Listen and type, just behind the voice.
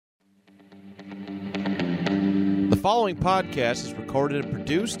The following podcast is recorded and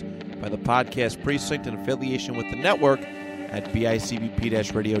produced by the Podcast Precinct in affiliation with the network at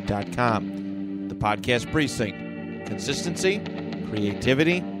bicbp-radio.com. The Podcast Precinct. Consistency,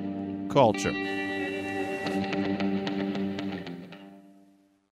 creativity, culture.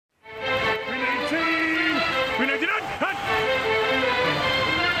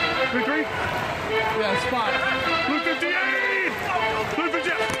 Yeah, spot. Blue 58! Blue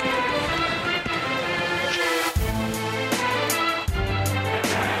 58!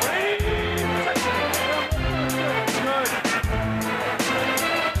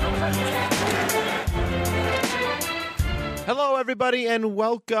 Hello, everybody, and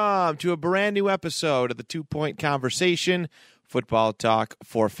welcome to a brand new episode of the 2 Point Conversation, football talk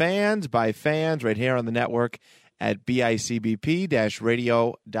for fans, by fans, right here on the network at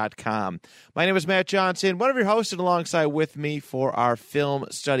bicbp-radio.com. My name is Matt Johnson, one of your hosts, and alongside with me for our film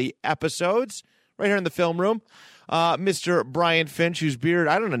study episodes, right here in the film room, Mr. Brian Finch, whose beard,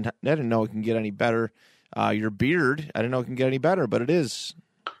 I didn't know it can get any better. Your beard, I didn't know it can get any better, but it is.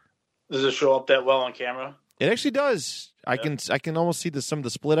 Does it show up that well on camera? It actually does. I can almost see some of the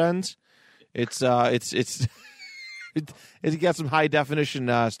split ends. It's got some high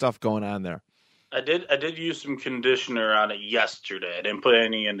definition stuff going on there. I did use some conditioner on it yesterday. I didn't put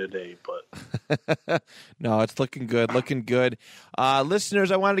any in today, but no, it's looking good.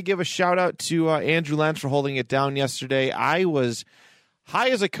 Listeners, I wanted to give a shout out to Andrew Lentz for holding it down yesterday. I was high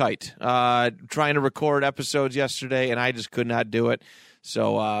as a kite trying to record episodes yesterday, and I just could not do it.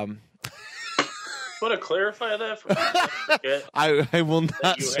 So want to clarify that for me? I will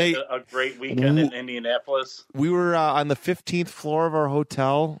not say had a great weekend in Indianapolis. We were on the 15th floor of our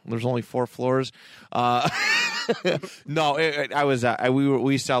hotel. There's only 4 floors. No,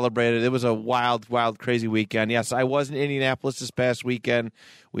 we celebrated. It was a wild, crazy weekend. Yes, I was in Indianapolis this past weekend.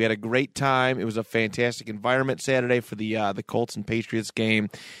 We had a great time. It was a fantastic environment Saturday for the Colts and Patriots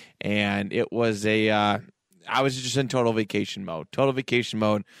game, and it was I was just in total vacation mode.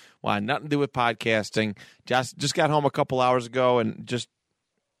 Wanted nothing to do with podcasting. Just got home a couple hours ago and just,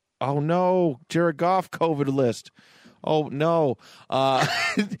 oh no, Jared Goff COVID list. Oh no,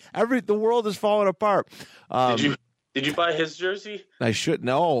 the world is falling apart. Did you buy his jersey? I should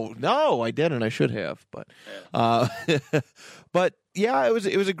no, I didn't. I should have, but but yeah, it was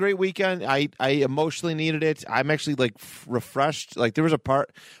a great weekend. I emotionally needed it. I'm actually like refreshed. Like there was a part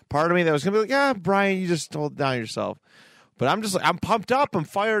of me that was gonna be like, Brian, you just hold down yourself. But I'm pumped up. I'm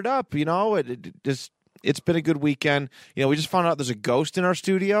fired up. You know, it's been a good weekend. You know, we just found out there's a ghost in our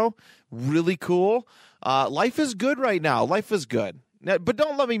studio. Really cool. Life is good right now. Life is good. Now, but I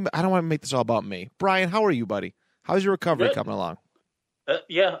don't want to make this all about me. Brian, how are you, buddy? How's your recovery coming along?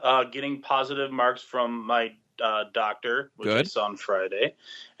 Getting positive marks from my doctor, which I saw on Friday.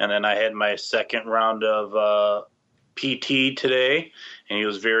 And then I had my second round of PT today, and he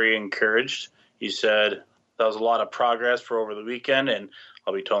was very encouraged. He said, that was a lot of progress for over the weekend, and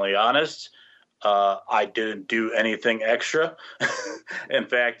I'll be totally honest, I didn't do anything extra. In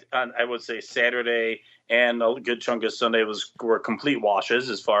fact, I would say Saturday and a good chunk of Sunday were complete washes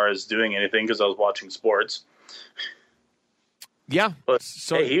as far as doing anything because I was watching sports. Yeah. But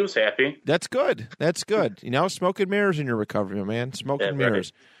so, hey, he was happy. That's good. You know, smoke and mirrors in your recovery, my man. Smoke and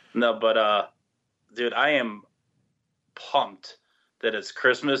mirrors. Right. No, but, dude, I am pumped that it's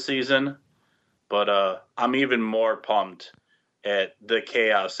Christmas season. But I'm even more pumped at the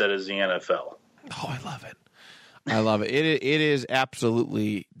chaos that is the NFL. Oh, I love it. It is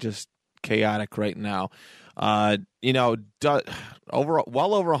absolutely just chaotic right now. You know,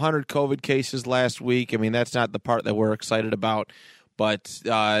 well over 100 COVID cases last week. I mean, that's not the part that we're excited about. But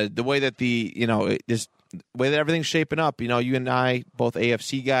the way that the way that everything's shaping up, you know, you and I, both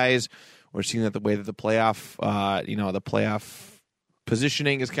AFC guys, we're seeing that the way that the playoff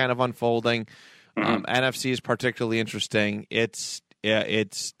positioning is kind of unfolding. NFC is particularly interesting. It's been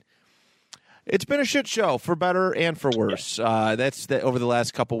a shit show for better and for worse. That's over the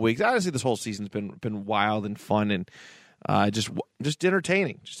last couple of weeks. Honestly, this whole season's been wild and fun and just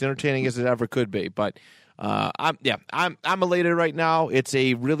entertaining as it ever could be. But I'm elated right now. It's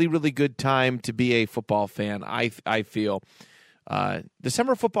a really, really good time to be a football fan. I feel.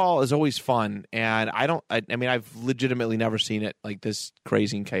 December football is always fun, and I've legitimately never seen it like this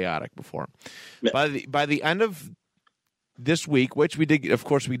crazy and chaotic before. Yeah. By the end of this week, which we did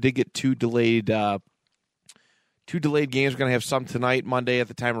get two delayed games. We're going to have some tonight, Monday at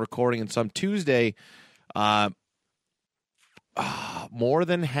the time of recording, and some Tuesday. More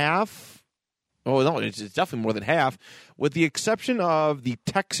than half. Oh no, it's definitely more than half, with the exception of the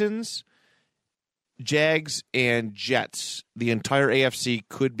Texans, Jags, and Jets. The entire AFC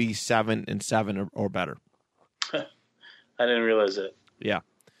could be 7-7 or better. I didn't realize it. Yeah.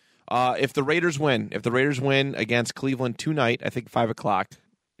 If the Raiders win against Cleveland tonight, I think 5:00,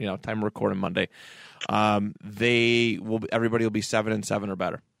 time of recording Monday, everybody will be 7-7 or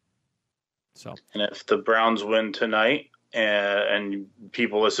better. So, and if the Browns win tonight, and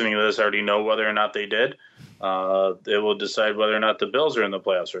people listening to this already know whether or not they did, they will decide whether or not the Bills are in the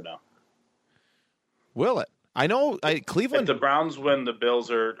playoffs or no. Will it? I know Cleveland. If the Browns win, the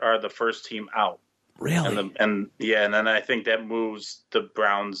Bills are the first team out. Really? And then I think that moves the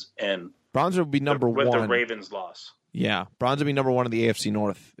Browns in. Browns would be number with one. With the Ravens' loss. Yeah, Browns would be number one in the AFC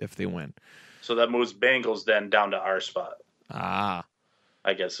North if they win. So that moves Bengals then down to our spot.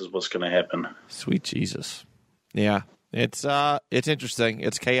 I guess is what's going to happen. Sweet Jesus. Yeah, it's interesting.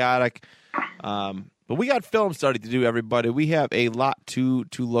 It's chaotic. But we got film study to do, everybody. We have a lot to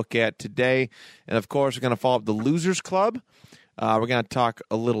look at today. And, of course, we're going to follow up the Losers Club. We're going to talk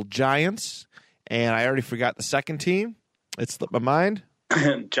a little Giants. And I already forgot the second team. It slipped my mind.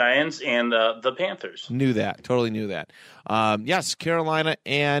 Giants and the Panthers. Knew that. Totally knew that. Yes, Carolina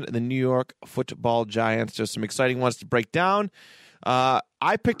and the New York Football Giants. Just some exciting ones to break down.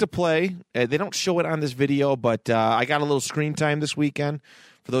 I picked a play. They don't show it on this video, but I got a little screen time this weekend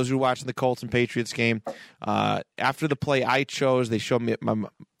for those who are watching the Colts and Patriots game. After the play I chose, they showed me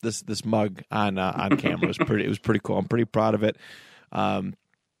this mug on camera. It was pretty cool. I'm pretty proud of it.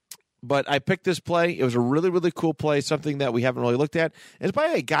 But I picked this play. It was a really, really cool play, something that we haven't really looked at. It's by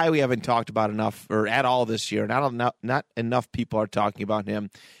a guy we haven't talked about enough or at all this year. Not enough people are talking about him.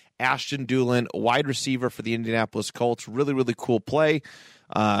 Ashton Dulin, wide receiver for the Indianapolis Colts. Really, really cool play.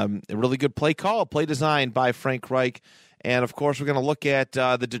 A really good play call, play design by Frank Reich. And, of course, we're going to look at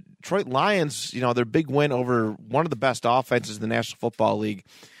the Detroit Lions, their big win over one of the best offenses in the National Football League.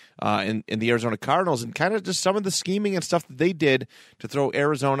 In the Arizona Cardinals, and kind of just some of the scheming and stuff that they did to throw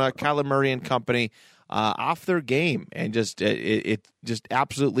Arizona, Kyler Murray and company off their game, and just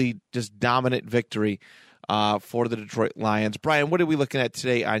absolutely just dominant victory for the Detroit Lions. Brian, what are we looking at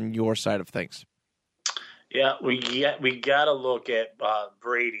today on your side of things? Yeah, we got to look at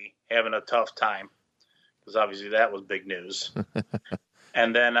Brady having a tough time, because obviously that was big news.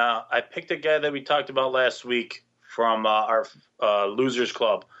 And then I picked a guy that we talked about last week from our Losers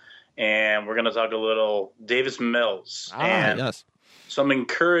Club. And we're going to talk a little Davis Mills and yes. some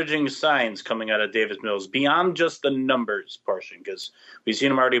encouraging signs coming out of Davis Mills beyond just the numbers portion, because we've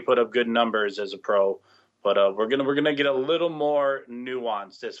seen him already put up good numbers as a pro. But we're gonna get a little more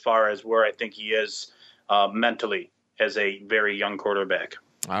nuanced as far as where I think he is mentally as a very young quarterback.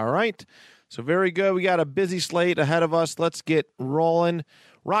 All right, so very good. We got a busy slate ahead of us. Let's get rolling,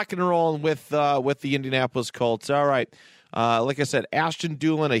 rock and rolling with the Indianapolis Colts. All right. Like I said, Ashton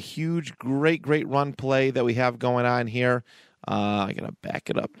Dulin, a huge, great run play that we have going on here. I'm going to back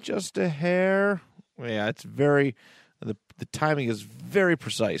it up just a hair. Yeah, it's the timing is very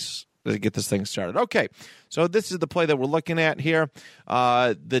precise to get this thing started. Okay, so this is the play that we're looking at here.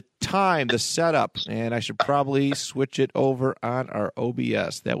 The time, the setup, and I should probably switch it over on our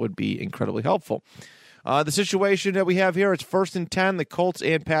OBS. That would be incredibly helpful. The situation that we have here, it's 1st and 10. The Colts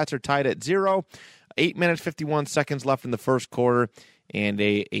and Pats are tied at 0. 8 minutes, 51 seconds left in the first quarter, and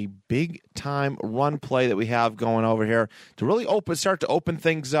a big-time run play that we have going over here to really start to open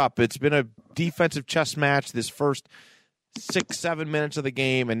things up. It's been a defensive chess match this first 6-7 minutes of the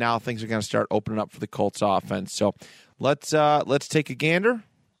game, and now things are going to start opening up for the Colts offense. So let's take a gander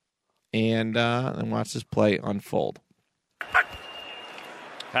and watch this play unfold.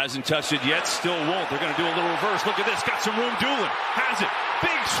 Hasn't touched it yet, still won't. They're going to do a little reverse. Look at this, got some room. Dulin has it.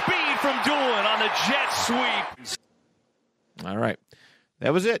 Big speed from Dulin on the jet sweep. All right.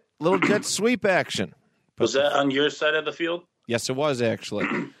 That was it. Little jet sweep action. Was that on your side of the field? Yes, it was, actually.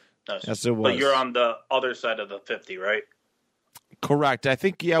 Nice. Yes, it was. But you're on the other side of the 50, right? Correct. I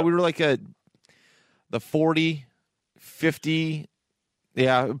think, we were like the 40, 50.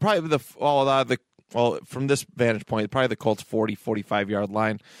 Yeah, probably from this vantage point, probably the Colts 40, 45-yard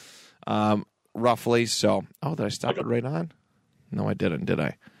line, roughly. So, did I stop it right on? No, I didn't, did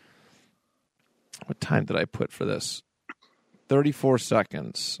I? What time did I put for this? 34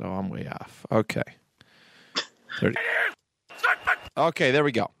 seconds. So I'm way off. Okay. 30. Okay, there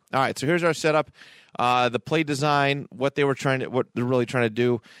we go. All right, so here's our setup. The play design, what they're really trying to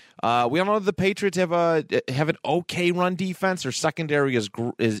do. We all know the Patriots have an okay run defense. Their secondary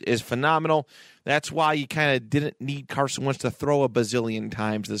is phenomenal. That's why you kind of didn't need Carson Wentz to throw a bazillion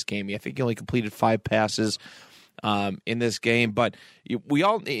times this game. I think he only completed 5 passes in this game. But we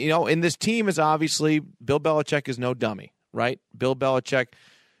all, in this team is obviously Bill Belichick is no dummy, right? Bill Belichick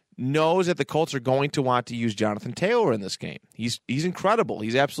knows that the Colts are going to want to use Jonathan Taylor in this game. He's incredible.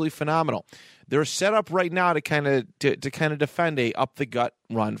 He's absolutely phenomenal. They're set up right now to kind of defend a up the gut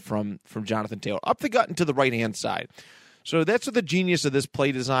run from Jonathan Taylor, up the gut and to the right hand side. So that's what the genius of this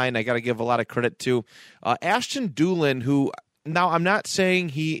play design. I got to give a lot of credit to Ashton Dulin, who now I'm not saying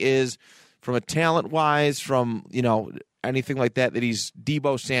he is from a talent wise, from anything like that he's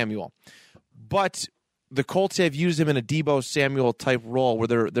Deebo Samuel, but the Colts have used him in a Deebo Samuel type role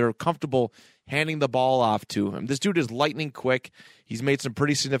where they're comfortable handing the ball off to him. This dude is lightning quick. He's made some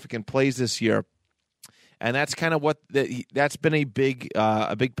pretty significant plays this year, and that's kind of that's been a big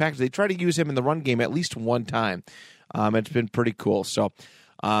package. They try to use him in the run game at least one time. It's been pretty cool. So,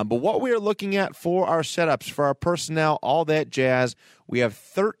 but what we are looking at for our setups, for our personnel, all that jazz, we have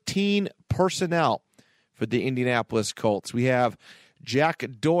 13 personnel for the Indianapolis Colts. We have Jack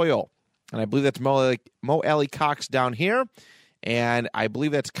Doyle. And I believe that's Mo Alley Cox down here. And I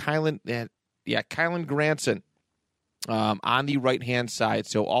believe that's Kylan Granson on the right-hand side.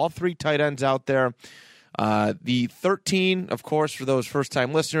 So all three tight ends out there. The 13, of course, for those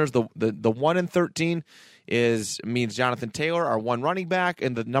first-time listeners, the 1 in 13 means Jonathan Taylor, our one running back,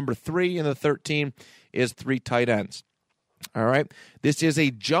 and the number 3 in the 13 is 3 tight ends. All right? This is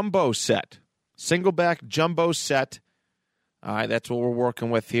a jumbo set, single-back jumbo set. All right, that's what we're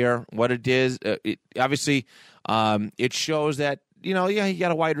working with here. What it is, obviously, it shows that, you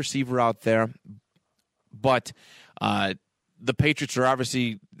got a wide receiver out there, but the Patriots are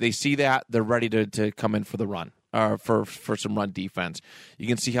obviously, they see that, they're ready to come in for the run, or for some run defense. You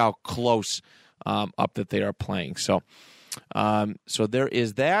can see how close up that they are playing. So there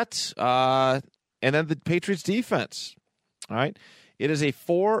is that. And then the Patriots defense, all right? It is a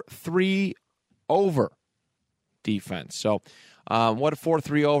 4-3 over defense. So what a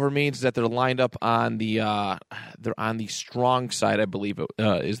 4-3 over means is that they're lined up on the strong side. I believe it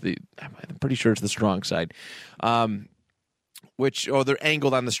is I'm pretty sure it's the strong side. They're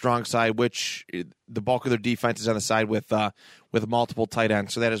angled on the strong side, which the bulk of their defense is on the side with multiple tight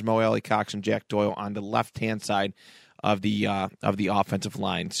ends. So that is Mo Alley Cox and Jack Doyle on the left hand side of the offensive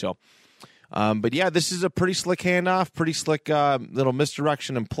line. So. But yeah, this is a pretty slick handoff, pretty slick little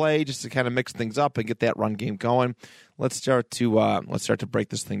misdirection and play, just to kind of mix things up and get that run game going. Let's start to break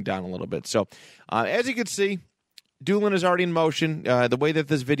this thing down a little bit. So, as you can see, Dulin is already in motion. The way that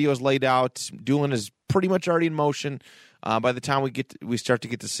this video is laid out, Dulin is pretty much already in motion. By the time we start to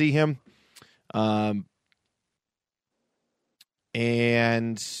get to see him, and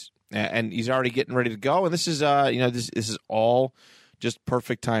he's already getting ready to go. And this is this is all just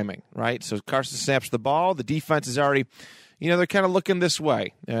perfect timing, right? So Carson snaps the ball. The defense is already, they're kind of looking this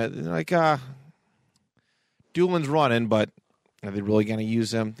way. Dulin's running, but are they really going to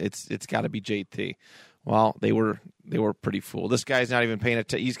use him? It's got to be JT. Well, they were pretty fooled. This guy's not even paying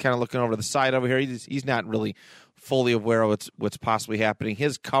attention. He's kind of looking over the side over here. He's not really fully aware of what's possibly happening.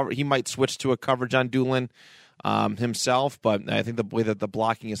 His cover, he might switch to a coverage on Dulin himself, but I think the way that the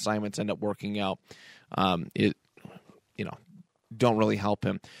blocking assignments end up working out, don't really help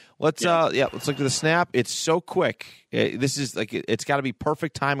him. Let's look at the snap. It's so quick. This is it's got to be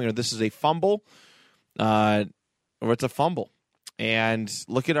perfect timing, or this is a fumble, or it's a fumble. And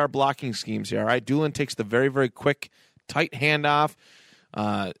look at our blocking schemes here. All right, Dulin takes the very, very quick, tight handoff.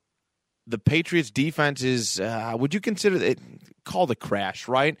 The Patriots defense is, would you consider it called a crash,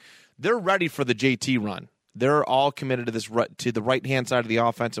 right? They're ready for the JT run. They're all committed to this, to the right-hand side of the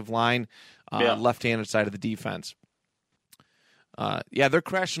offensive line, left-handed side of the defense. They're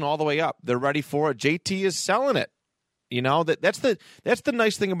crashing all the way up. They're ready for it. JT is selling it. That's the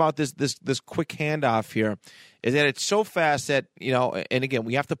nice thing about this quick handoff here, is that it's so fast that, and again,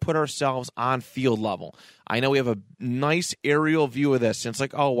 we have to put ourselves on field level. I know we have a nice aerial view of this, and it's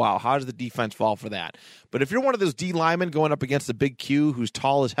like, oh, wow, how does the defense fall for that? But if you're one of those D linemen going up against the big Q who's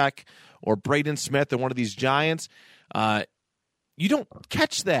tall as heck, or Braden Smith or one of these giants, you don't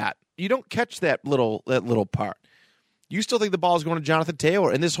catch that. You don't catch that little part. You still think the ball is going to Jonathan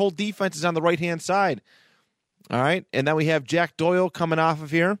Taylor, and this whole defense is on the right-hand side. All right, and then we have Jack Doyle coming off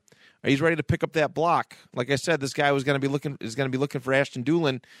of here. He's ready to pick up that block. Like I said, this guy is going to be looking for Ashton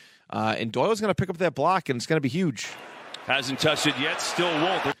Dulin, and Doyle's going to pick up that block, and it's going to be huge. Hasn't touched it yet, still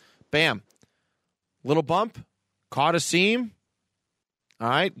won't. Bam, little bump, caught a seam. All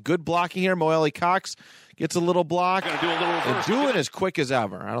right, good blocking here. Mo Alley Cox gets a little block. Going to do a little reverse. And Dulin is quick as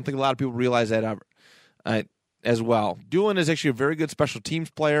ever. I don't think a lot of people realize that ever. As well. Dulin is actually a very good special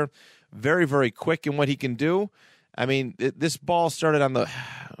teams player, very, very quick in what he can do. I mean, this ball started on the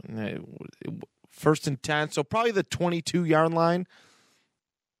 1st and 10, so probably the 22-yard line.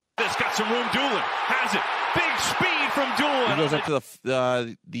 This got some room. Doolin has it. Big speed from Doolin. He goes up to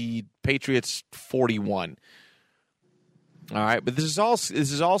the Patriots 41. All right, but this is all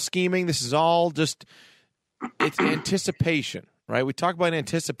scheming. This is all just it's anticipation, right? We talk about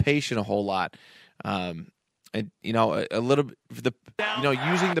anticipation a whole lot, and a little bit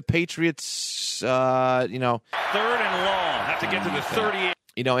using the Patriots, 3rd and long. Have to get to the 38.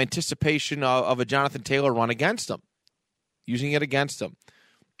 Anticipation of a Jonathan Taylor run against them, using it against them.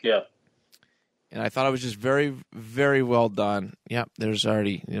 Yeah. And I thought it was just very, very well done. Yep, there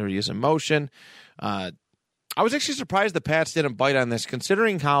he is in motion. I was actually surprised the Pats didn't bite on this,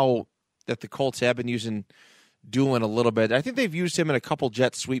 considering how that the Colts have been using Doolin a little bit. I think they've used him in a couple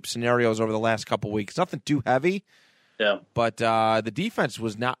jet sweep scenarios over the last couple weeks. Nothing too heavy. Yeah. But the defense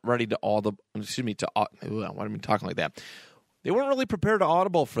was not ready to why am I talking like that? They weren't really prepared to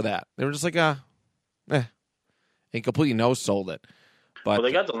audible for that. They were just like and completely no-sold it. But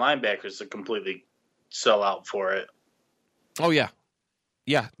they got the linebackers to completely sell out for it. Oh yeah.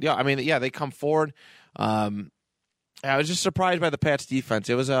 I mean, they come forward. I was just surprised by the Pats' defense.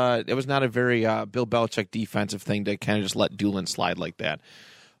 It was not a very Bill Belichick defensive thing to kind of just let Doolin slide like that.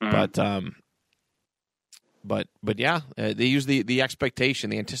 Mm-hmm. But yeah, they use the expectation,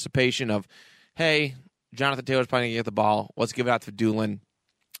 the anticipation of, hey, Jonathan Taylor's probably going to get the ball. Let's give it out to Doolin.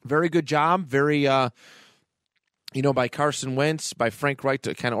 Very good job. Very by Carson Wentz, by Frank Reich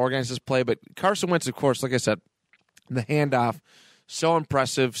to kind of organize this play. But Carson Wentz, of course, like I said, the handoff, so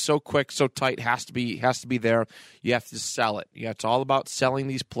impressive, so quick, so tight, has to be there. You have to sell it. It's all about selling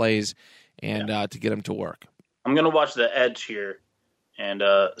these plays and to get them to work. I'm going to watch the edge here and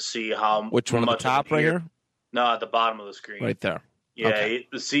see how Which one much at the top right here? No, at the bottom of the screen. Right there. Yeah, okay.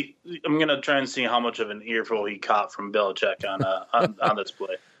 I'm going to try and see how much of an earful he caught from Belichick on this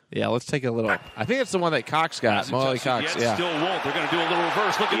play. Yeah, let's take a little. I think it's the one that Cox got. Molly Cox, yeah. Still won't. They're going to do a little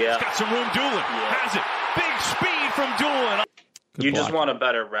reverse. Look at this. Got some room. Doolin has it. Big speed from Doolin. You just want a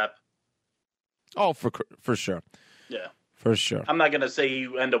better rep. Oh, for sure. Yeah. For sure. I'm not going to say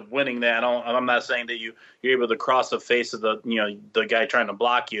you end up winning that. I'm not saying that you're able to cross the face of the guy trying to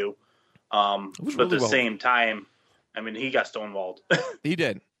block you. But at the same time, I mean, he got stonewalled. He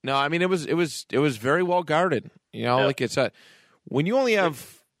did. No, I mean, it was very well guarded. Like it's when you only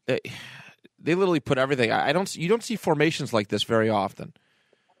have. They literally put everything. You don't see formations like this very often,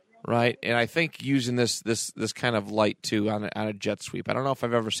 right? And I think using this kind of light too on a jet sweep. I don't know if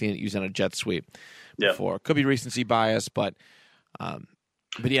I've ever seen it used on a jet sweep before. Could be recency bias, but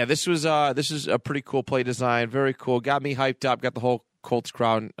yeah, this is a pretty cool play design. Very cool. Got me hyped up. Got the whole Colts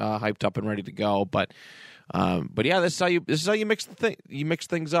crowd hyped up and ready to go. But yeah, this is how you mix the thing. You mix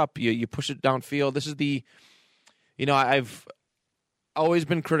things up. You push it downfield. This is I've always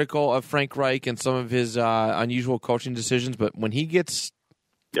been critical of Frank Reich and some of his unusual coaching decisions, but when he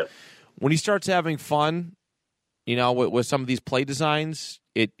starts having fun, with some of these play designs,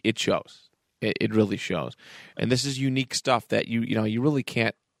 it shows. It really shows. And this is unique stuff that you really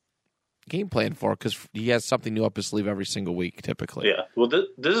can't game plan for because he has something new up his sleeve every single week, typically. Yeah. Well,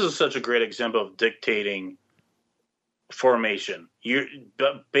 this is such a great example of dictating formation.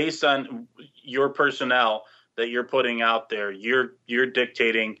 Based on your personnel that you're putting out there, you're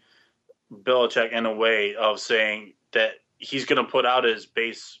dictating Belichick in a way of saying that he's going to put out his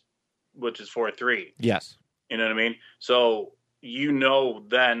base, which is 4-3. Yes. You know what I mean? So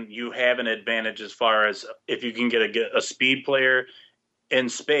then you have an advantage as far as if you can get a speed player in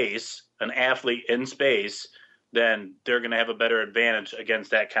space, an athlete in space, then they're going to have a better advantage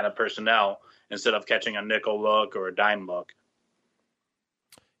against that kind of personnel instead of catching a nickel look or a dime look.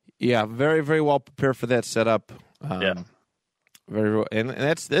 Yeah, very, very well prepared for that setup. Very, and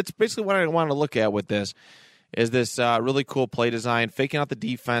that's basically what I want to look at with this. Is this really cool play design, faking out the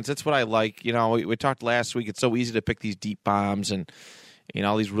defense? That's what I like. We talked last week. It's so easy to pick these deep bombs and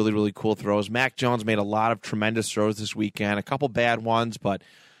all these really, really cool throws. Mac Jones made a lot of tremendous throws this weekend. A couple bad ones, but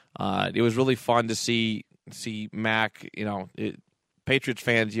it was really fun to see Mac. Patriots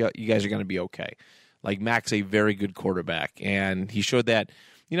fans, you guys are going to be okay. Like Mac's a very good quarterback, and he showed that.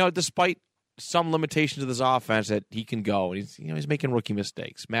 Despite some limitations of this offense, that he can go. And he's making rookie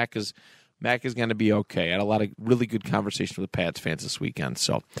mistakes. Mac is going to be okay. I had a lot of really good conversation with Pats fans this weekend.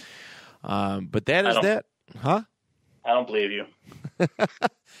 So, but that is that, huh? I don't believe you.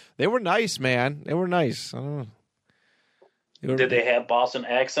 They were nice, man. They were nice. I don't know. Did they have Boston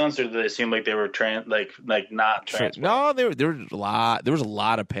accents, or did they seem like they were not trans? No, there was a lot. There was a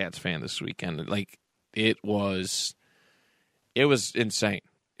lot of Pats fans this weekend. Like it was insane.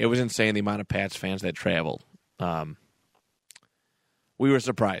 It was insane the amount of Pats fans that traveled. We were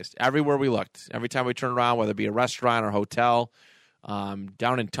surprised everywhere we looked. Every time we turned around, whether it be a restaurant or hotel,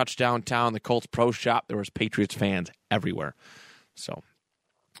 Down in Touchdown Town, the Colts Pro Shop, there was Patriots fans everywhere. So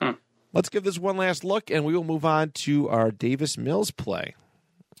let's give this one last look, and we will move on to our Davis Mills play.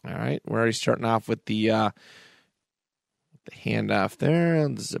 All right, we're already starting off with the handoff there.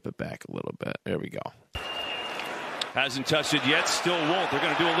 And zip it back a little bit. There we go. Hasn't touched it yet, still won't. They're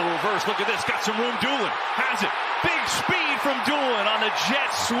going to do a little reverse. Look at this, got some room. Doolin has it. Big speed from Doolin on the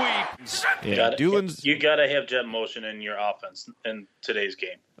jet sweep. Yeah, Doolin's... You got to have jet motion in your offense in today's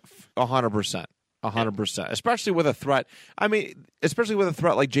game. 100%. 100%. Especially with a threat. I mean, especially with a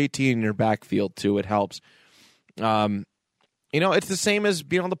threat like JT in your backfield, too. It helps. It's the same as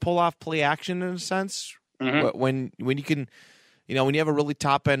being able to pull off play action in a sense. Mm-hmm. When you can, when you have a really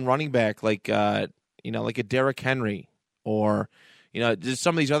top-end running back like like a Derrick Henry or, just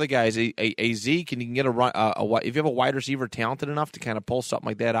some of these other guys, a Zeke, and you can get if you have a wide receiver talented enough to kind of pull something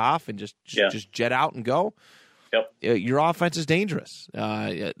like that off and just jet out and go. Yep. Your offense is dangerous.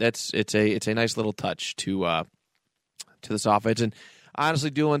 It's a nice little touch to this offense. And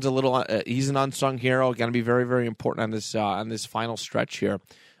honestly, Doolin's he's an unsung hero. Going to be very, very important on this final stretch here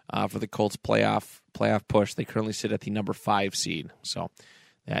for the Colts playoff push. They currently sit at the number 5 seed. So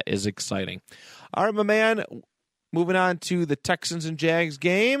that is exciting. All right, my man. Moving on to the Texans and Jags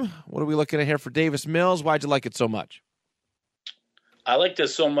game. What are we looking at here for Davis Mills? Why'd you like it so much? I like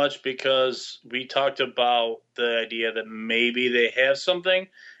this so much because we talked about the idea that maybe they have something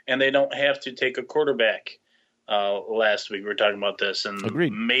and they don't have to take a quarterback. Last week we were talking about this, and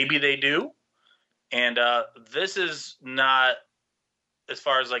Agreed. Maybe they do. And this is not, as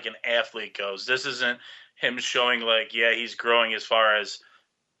far as like an athlete goes, this isn't him showing he's growing as far as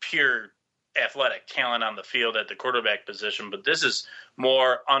pure athletic talent on the field at the quarterback position, but this is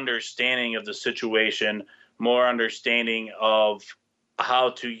more understanding of the situation, more understanding of how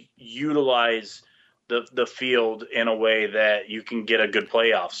to utilize the field in a way that you can get a good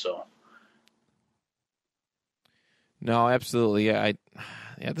playoff. So, no, absolutely, yeah.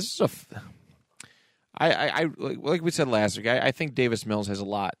 This is I like we said last week. I think Davis Mills has a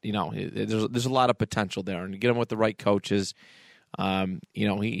lot. There's a lot of potential there, and you get him with the right coaches.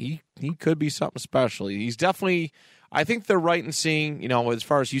 He could be something special. He's definitely. I think they're right in seeing, as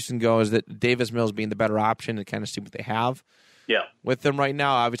far as Houston goes, that Davis Mills being the better option and kind of see what they have. Yeah. With them right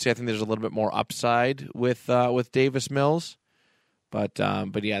now, obviously, I think there's a little bit more upside with Davis Mills. But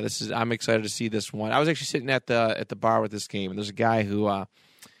yeah, I'm excited to see this one. I was actually sitting at the bar with this game, and there's a guy who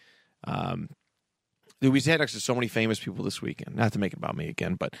we had actually so many famous people this weekend. Not to make it about me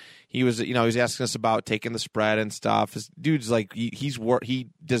again, but he was asking us about taking the spread and stuff. This dude's like he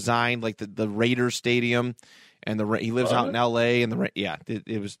designed like the Raiders stadium, and he lives out in L.A. and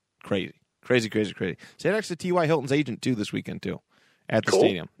it was crazy. Sat next to T.Y. Hilton's agent too this weekend too, at the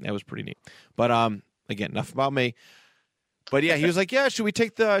stadium. That was pretty neat. But again, enough about me. But yeah, he was like, yeah, should we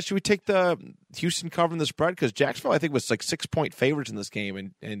take the Houston covering the spread, because Jacksonville I think was like 6-point favorites in this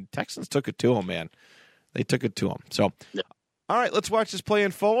game, and Texans took it to him, man. They took it to him. So, yeah. All right, let's watch this play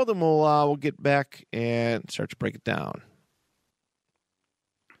unfold, and we'll get back and start to break it down.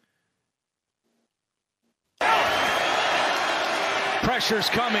 Pressure's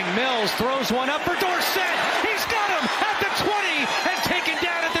coming. Mills throws one up for Dorsett. He's got him at the 20 and taken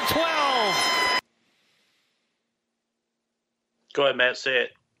down at the 12. Go ahead, Matt. Say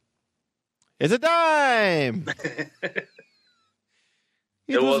it. It's a dime.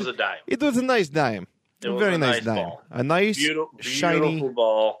 It was a dime. It was a nice dime. It was very a nice dime. Ball. A nice, shiny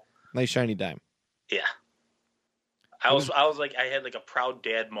ball. Nice shiny dime. Yeah. I was like, I had like a proud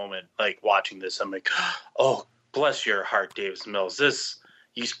dad moment, like watching this. I'm like, oh, bless your heart, Davis Mills.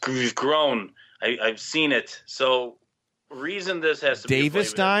 You've grown. I've seen it. So, reason this has to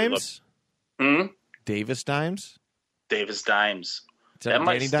Davis be dimes. Davis dimes. Davis dimes. That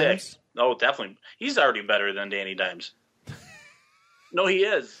might Danny stick. Dimes? Oh, definitely. He's already better than Danny Dimes. No, he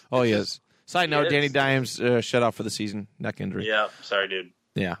is. Oh, he is. Side note, Danny Dimes shut out for the season, neck injury. Yeah, sorry, dude.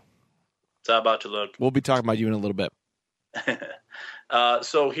 Yeah. It's how about you look. We'll be talking about you in a little bit.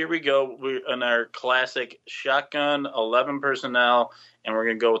 So here we go. We're in our classic shotgun 11 personnel, and we're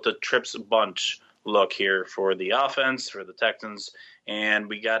going to go with the trips bunch look here for the offense, for the Texans. And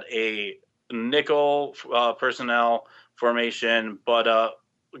we got a nickel personnel formation, but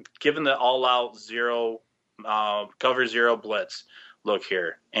given the all-out cover zero blitz look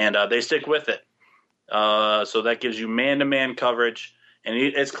here, and they stick with it. So that gives you man-to-man coverage, and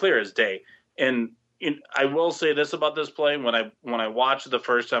it's clear as day. And I will say this about this play: when I watched it the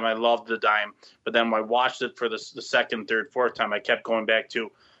first time, I loved the dime, but then when I watched it for the second, third, fourth time, I kept going back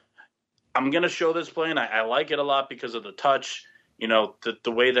to, I'm going to show this play, and I like it a lot because of the touch, the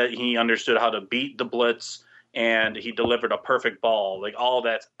way that he understood how to beat the blitz and he delivered a perfect ball. Like, all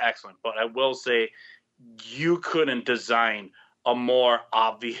that's excellent. But I will say you couldn't design a more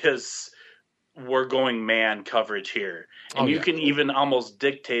obvious we're going man coverage here. And you can even almost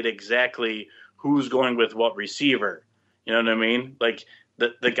dictate exactly who's going with what receiver. You know what I mean? Like,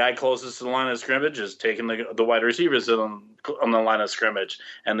 the guy closest to the line of scrimmage is taking the wide receivers on the line of scrimmage,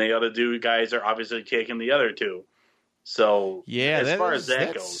 and the other two guys are obviously taking the other two. So as far as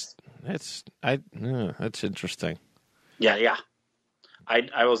that goes, that's interesting. Yeah.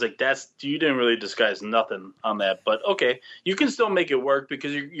 I was like, you didn't really disguise nothing on that, but okay, you can still make it work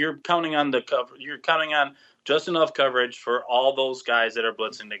because you're counting on the cover. You're counting on just enough coverage for all those guys that are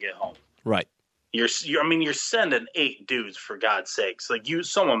blitzing to get home. Right. You're sending 8 dudes, for God's sakes. Like,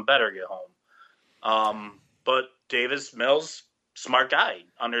 someone better get home. But Davis Mills, smart guy,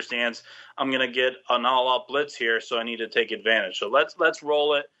 understands I'm going to get an all-out blitz here, so I need to take advantage. So let's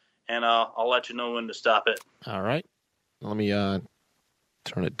roll it, and I'll let you know when to stop it. All right. Let me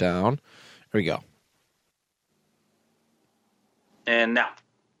turn it down. Here we go. And now.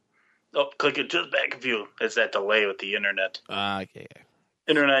 Oh, click it just back a few. It's that delay with the internet. Okay.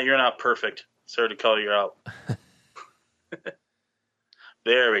 Internet, you're not perfect. Sorry to call you out.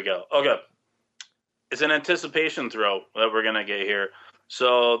 There we go. Okay. It's an anticipation throw that we're going to get here.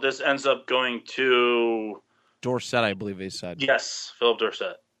 So this ends up going to Dorsett, I believe they said. Yes, Philip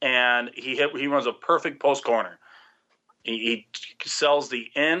Dorsett. And he runs a perfect post corner. He sells the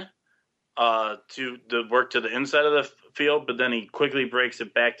in to the work to the inside of the field, but then he quickly breaks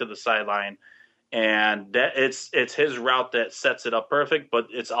it back to the sideline. And that it's his route that sets it up perfect, but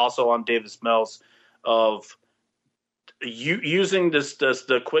it's also on Davis Mills of using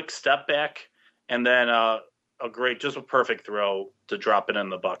the quick step back and then a perfect throw to drop it in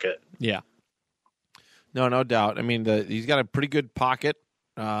the bucket. Yeah. No doubt. I mean, he's got a pretty good pocket.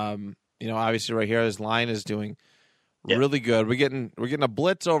 Obviously right here, his line is doing really good. We're getting a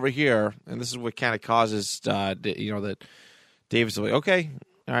blitz over here, and this is what kind of causes that Davis will be, okay,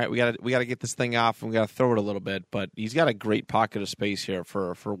 all right, we got to get this thing off, and we got to throw it a little bit. But he's got a great pocket of space here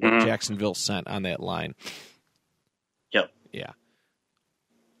for what Jacksonville sent on that line. Yep. Yeah.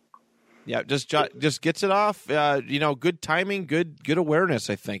 Just gets it off. Good timing, good awareness.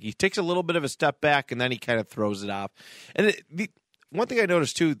 I think he takes a little bit of a step back, and then he kind of throws it off. And one thing I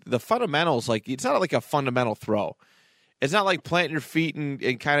noticed too, the fundamentals, like, it's not like a fundamental throw. It's not like planting your feet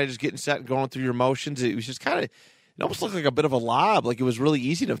and kind of just getting set and going through your motions. It was just kind of. It almost looked like a bit of a lob, like it was really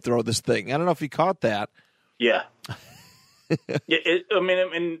easy to throw this thing. I don't know if you caught that. Yeah.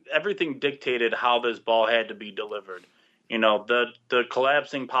 And everything dictated how this ball had to be delivered. The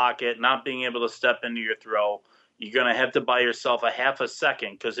collapsing pocket, not being able to step into your throw, you're going to have to buy yourself a half a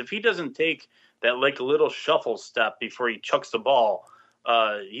second, because if he doesn't take that little shuffle step before he chucks the ball,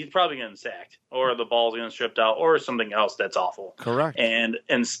 he's probably getting sacked, or the ball's getting stripped out, or something else that's awful. Correct. And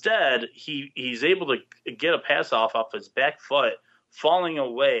instead, he's able to get a pass off his back foot, falling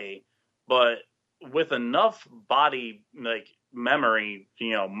away, but with enough body memory,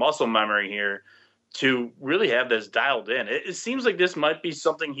 muscle memory here, to really have this dialed in. It seems like this might be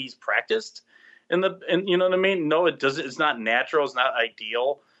something he's practiced and you know what I mean? No, it doesn't. It's not natural. It's not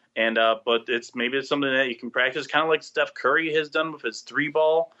ideal. And but maybe it's something that you can practice, kind of like Steph Curry has done with his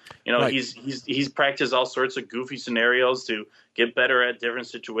 3-ball. Right. He's practiced all sorts of goofy scenarios to get better at different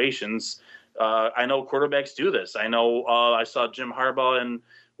situations. I know quarterbacks do this. I know I saw Jim Harbaugh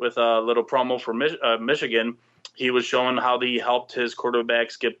with a little promo for Michigan. He was showing how he helped his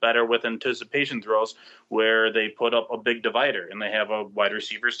quarterbacks get better with anticipation throws, where they put up a big divider and they have a wide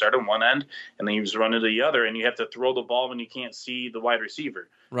receiver start on one end and then he was running to the other, and you have to throw the ball when you can't see the wide receiver.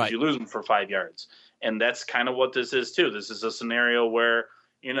 Right. You lose them for 5 yards. And that's kind of what this is too. This is a scenario where,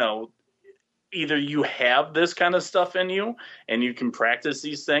 either you have this kind of stuff in you and you can practice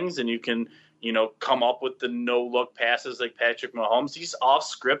these things and you can, come up with the no-look passes like Patrick Mahomes. These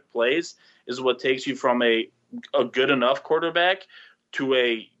off-script plays is what takes you from a good enough quarterback to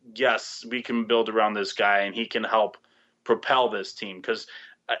a, yes, we can build around this guy and he can help propel this team. Because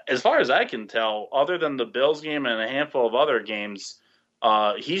as far as I can tell, other than the Bills game and a handful of other games,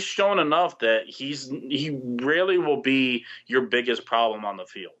 he's shown enough that he really will be your biggest problem on the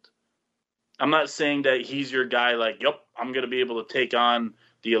field. I'm not saying that he's your guy like, yep, I'm going to be able to take on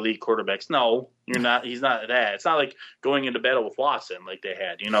the elite quarterbacks. No, you're not. He's not that. It's not like going into battle with Watson like they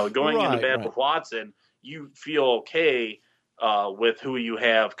had. Going into battle with Watson, you feel okay with who you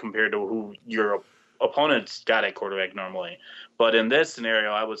have compared to who your opponent's got at quarterback normally. But in this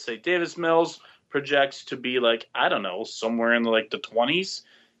scenario, I would say Davis Mills projects to be somewhere in the 20s,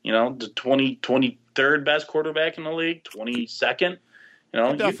 the 23rd best quarterback in the league, 22nd.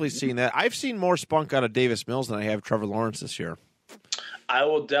 I've definitely seen that. I've seen more spunk out of Davis Mills than I have Trevor Lawrence this year. I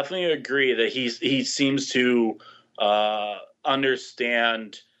will definitely agree that he seems to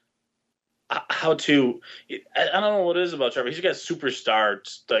understand how to. I don't know what it is about Trevor. He's got superstar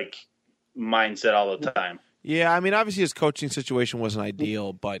mindset all the time. Yeah, I mean, obviously his coaching situation wasn't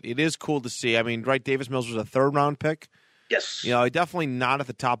ideal, but it is cool to see. I mean, right, Davis Mills was a third-round pick. Yes. Definitely not at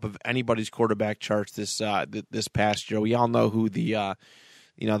the top of anybody's quarterback charts this past year. We all know who the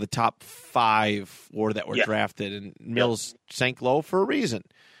top 5 were that were drafted, and Mills sank low for a reason.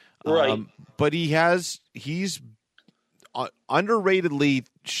 Right. But he's underratedly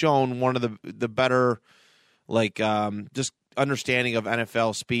shown one of the better, just understanding of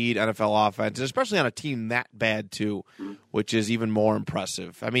NFL speed, NFL offense, and especially on a team that bad too, which is even more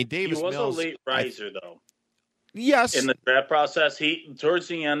impressive. I mean, Davis Mills. He was Mills, a late riser, though. Yes. In the draft process, towards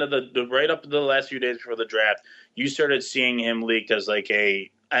the end of the right up to the last few days before the draft, you started seeing him leaked as a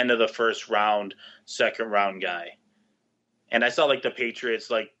end of the first round, second round guy. And I saw the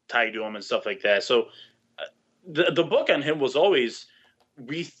Patriots tied to him and stuff like that. So the book on him was always,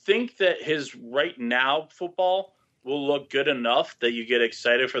 we think that his right now football will look good enough that you get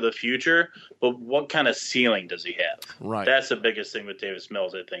excited for the future, but what kind of ceiling does he have? Right. That's the biggest thing with Davis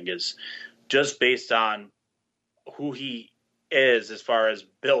Mills, I think, is just based on who he is as far as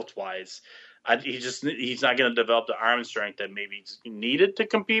built-wise. He's not going to develop the arm strength that maybe he's needed to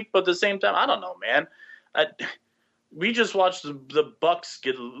compete, but at the same time, I don't know, man. We just watched the Bucks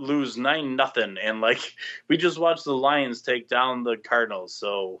lose 9-0, and we just watched the Lions take down the Cardinals.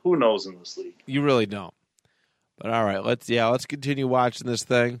 So who knows in this league? You really don't. But all right, let's continue watching this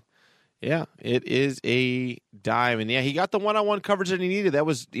thing. Yeah, it is a dime, and he got the one-on-one coverage that he needed. That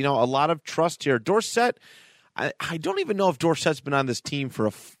was a lot of trust here. Dorsett, I don't even know if Dorsett's been on this team for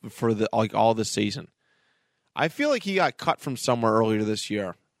all this season. I feel like he got cut from somewhere earlier this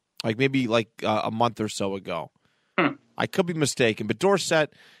year, maybe a month or so ago. I could be mistaken, but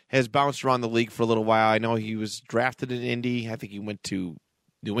Dorsett has bounced around the league for a little while. I know he was drafted in Indy. I think he went to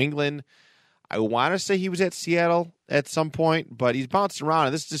New England. I want to say he was at Seattle at some point, but he's bounced around,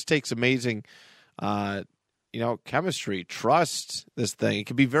 and this just takes amazing, chemistry, trust. This thing, it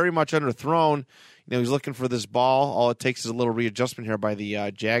can be very much underthrown. He's looking for this ball. All it takes is a little readjustment here by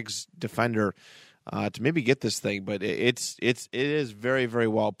the Jags defender to maybe get this thing. But it is very, very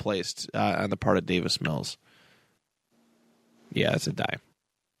well placed on the part of Davis Mills. Yeah, it's a dime.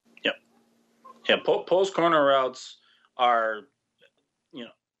 Yep. Yeah, post corner routes are,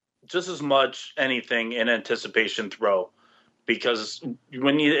 just as much anything in anticipation throw, because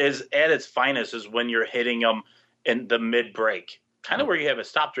when he is at its finest is when you're hitting them in the mid break, kind of where you have it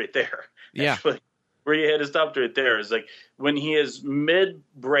stopped right there. Yeah. Actually, where you had it stopped right there is when he is mid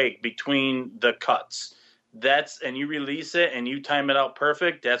break between the cuts. And you release it and you time it out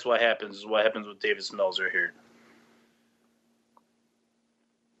perfect. That's what happens. Is what happens with Davis Mills right here.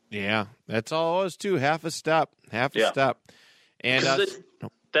 Yeah, that's all it was too. Half a step. And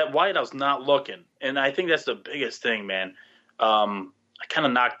that wideout's not looking, and I think that's the biggest thing, man. I kind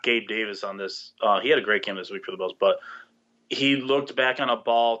of knocked Gabe Davis on this. He had a great game this week for the Bills, but he looked back on a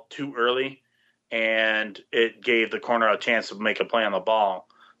ball too early, and it gave the corner a chance to make a play on the ball.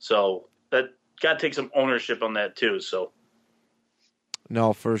 So that got to take some ownership on that too. So,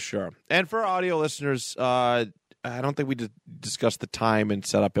 no, for sure. And for our audio listeners, I don't think we discussed the time and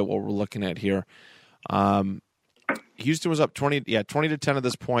set up at what we're looking at here. Houston was up 20-10 at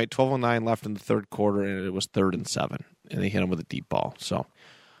this point, 12:09 left in the third quarter, and it was 3rd and 7, and they hit him with a deep ball. So,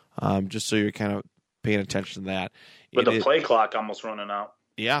 just so you're kind of paying attention to that. But the play clock almost running out.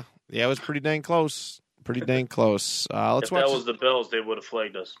 Yeah, it was pretty dang close. If that was the Bills, they would have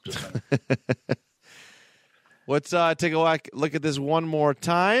flagged us. Let's take a look at this one more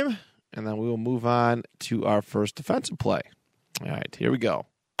time, and then we will move on to our first defensive play. All right, here we go.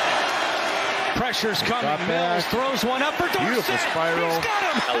 Pressure's coming. Mills throws one up for Dorsett. Beautiful spiral. He's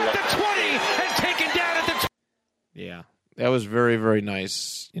got him at the 20 and taken down at the 20. Yeah, that was very, very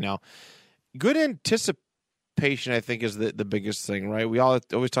nice. Good anticipation, I think, is the biggest thing, right? We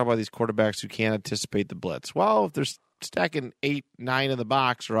always talk about these quarterbacks who can't anticipate the blitz. Well, if they're stacking 8, 9 in the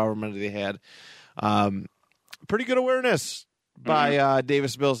box or however many they had, pretty good awareness by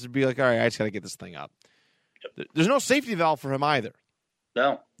Davis Mills to be like, all right, I just got to get this thing up. Yep. There's no safety valve for him either.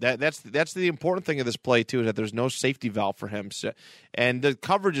 No, that's the important thing of this play too, is that there's no safety valve for him. So, and the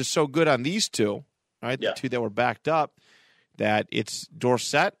coverage is so good on these two, right? The two that were backed up, that it's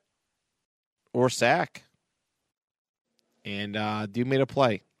Dorsett or sack. And dude made a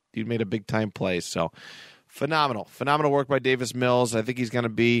play. Dude made a big time play. So phenomenal work by Davis Mills. I think he's going to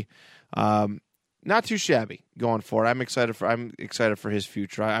be not too shabby going forward. I'm excited for his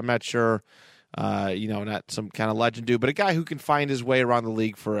future. I'm not sure, not some kind of legend dude, but a guy who can find his way around the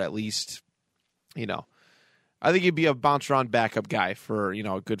league for at least, I think he'd be a bounce around backup guy for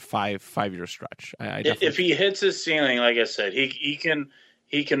a good 5-year stretch. If he hits his ceiling, like I said, he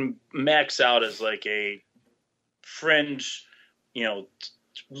can max out as like a fringe,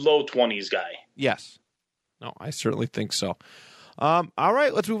 low 20s guy. Yes. No, I certainly think so. All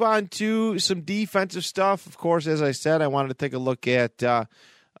right, let's move on to some defensive stuff. Of course, as I said, I wanted to take a look at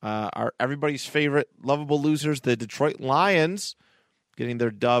our everybody's favorite lovable losers, the Detroit Lions, getting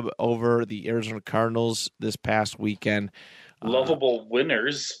their dub over the Arizona Cardinals this past weekend. Lovable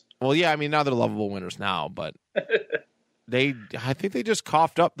winners. Well, yeah, I mean, now they're lovable winners now, but I think they just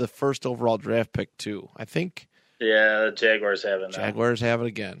coughed up the first overall draft pick, too. I think. Yeah, the Jaguars have it now. Jaguars have it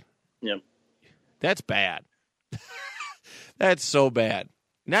again. Yep. That's bad. That's so bad.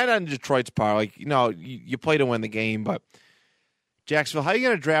 Not on Detroit's part. You play to win the game, but Jacksonville, how are you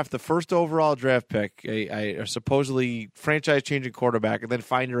going to draft the first overall draft pick, a supposedly franchise-changing quarterback, and then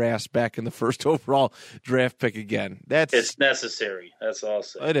find your ass back in the first overall draft pick again? It's necessary. That's all I'll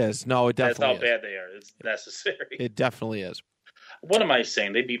say. It is. No, it definitely is. That's how bad they are. It's necessary. It definitely is. What am I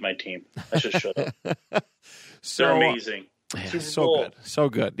saying? They beat my team. I should shut up. They're amazing. Yeah, so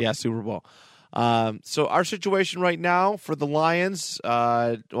good. Yeah, Super Bowl. So our situation right now for the Lions,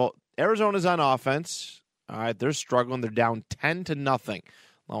 Arizona's on offense. All right, they're struggling. They're down 10-0.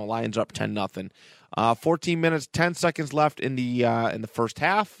 Well, Lions are up 10-0. 14 minutes, 10 seconds left in the first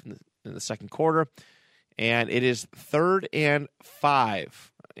half, in the second quarter, and it is 3rd and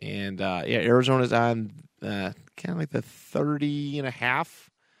 5. And Arizona's on kind of like the 30.5.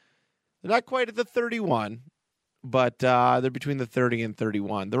 They're not quite at the 31. But they're between the 30 and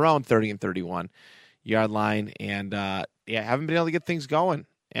 31. They're around 30 and 31 yard line, and haven't been able to get things going.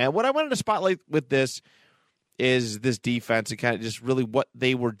 And what I wanted to spotlight with this is this defense and kind of just really what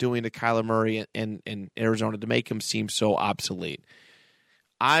they were doing to Kyler Murray and Arizona to make him seem so obsolete.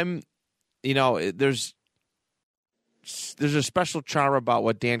 There's a special charm about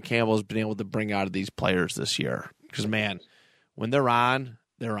what Dan Campbell has been able to bring out of these players this year. Because, man, when they're on,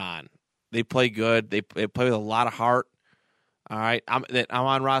 they're on. They play good. They play with a lot of heart. All right, I'm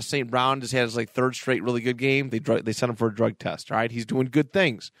on Ross St. Brown. Just had his third straight really good game. They sent him for a drug test. All right, he's doing good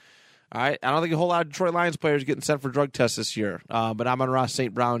things. All right, I don't think a whole lot of Detroit Lions players are getting sent for drug tests this year. But I'm on Ross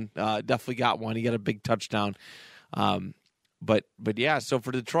St. Brown. Definitely got one. He got a big touchdown. But yeah. So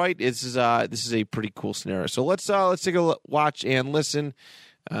for Detroit, this is a pretty cool scenario. So let's take a watch and listen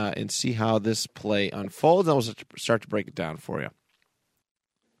and see how this play unfolds. And we'll start to break it down for you.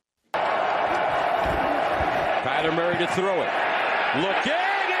 Kyler Murray to throw it. Looking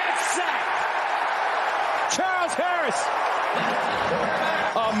and sacked. Charles Harris.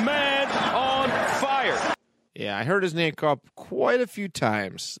 A man on fire. Yeah, I heard his name come up quite a few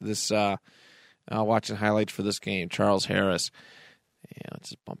times this watching highlights for this game. Charles Harris. Yeah, let's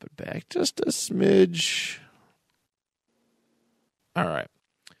just bump it back just a smidge. All right.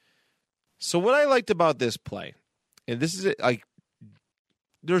 So what I liked about this play, and this is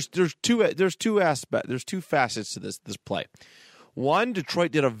there's two facets to this play. One,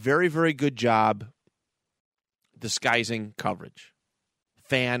 Detroit did a very, very good job disguising coverage.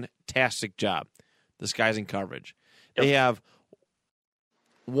 Fantastic job disguising coverage. Yep. They have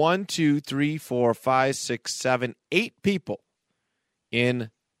 1, 2, 3, 4, 5, 6, 7, 8 people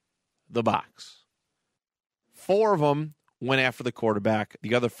in the box. 4 of them went after the quarterback.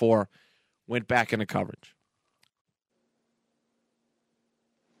 The other 4 went back into coverage.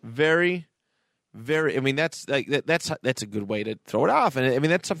 Very, very. I mean, that's a good way to throw it off, and I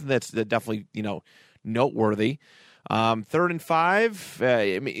mean that's something that's definitely noteworthy. 3rd and 5.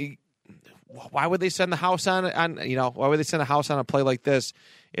 I mean, why would they send the house on? Why would they send a house on a play like this?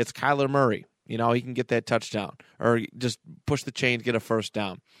 It's Kyler Murray. He can get that touchdown or just push the chains, get a first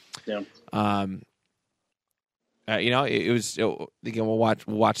down. Yeah. It was again. We'll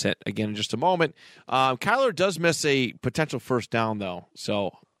watch that again in just a moment. Kyler does miss a potential first down though,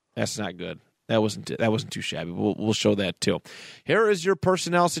 so that's not good. That wasn't too shabby. We'll show that too. Here is your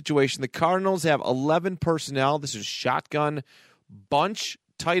personnel situation. The Cardinals have 11 personnel. This is shotgun, bunch,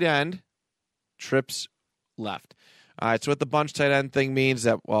 tight end, trips left. All right. So what the bunch tight end thing means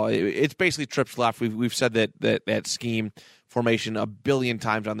that it's basically trips left. We've said that scheme formation a billion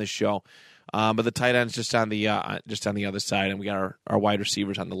times on this show. But the tight end's just on the other side, and we got our wide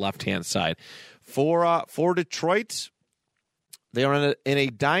receivers on the left hand side. For Detroit, they are in a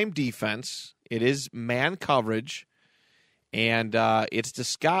dime defense. It is man coverage, and it's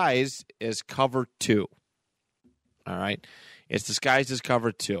disguised as cover 2. All right, It's disguised as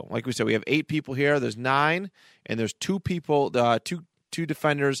cover 2. Like we said, we have 8 people here. There's 9, and there's 2 people, two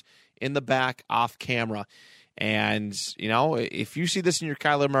defenders in the back off camera. And, if you see this in your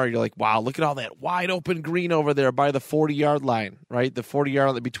Kyler Murray, you're like, wow, look at all that wide open green over there by the 40-yard line, right? The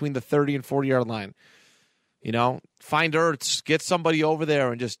 40-yard, between the 30 and 40-yard line. Find Ertz, get somebody over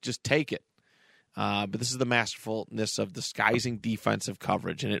there and just take it. But this is the masterfulness of disguising defensive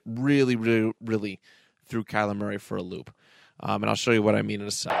coverage, and it really, really, really threw Kyler Murray for a loop. And I'll show you what I mean in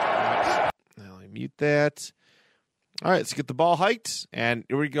a second. Right. Now, let me mute that. All right, let's get the ball hiked, and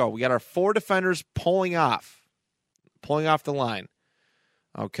here we go. We got our 4 defenders pulling off the line.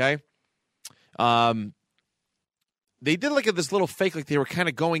 Okay. They did look at this little fake, like they were kind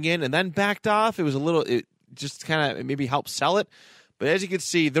of going in and then backed off. It just kind of maybe helped sell it. But as you can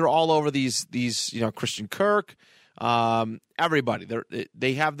see, they're all over these Christian Kirk, everybody.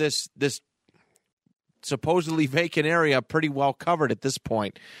 They have this supposedly vacant area pretty well covered at this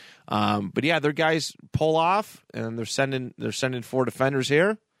point. But yeah, their guys pull off, and they're sending 4 defenders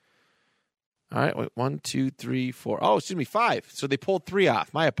here. All right, wait, 1, 2, 3, 4. Oh, excuse me, 5. So they pulled 3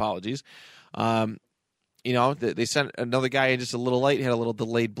 off. My apologies. They sent another guy in just a little late. Had a little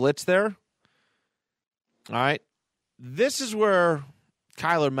delayed blitz there. All right, this is where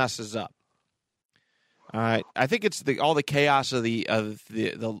Kyler messes up. All right, I think it's all the chaos of the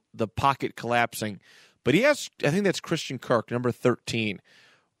pocket collapsing, but he has. I think that's Christian Kirk, number 13,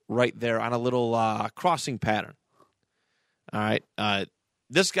 right there on a little crossing pattern. All right,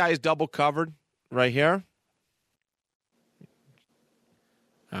 this guy is double covered right here.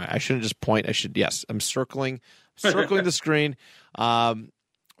 All right, I shouldn't just point. Yes, I'm circling the screen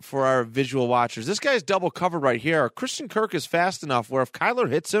for our visual watchers. This guy's double covered right here. Christian Kirk is fast enough where if Kyler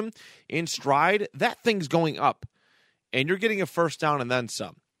hits him in stride, that thing's going up, and you're getting a first down and then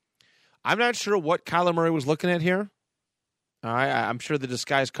some. I'm not sure what Kyler Murray was looking at here. All right, I'm sure the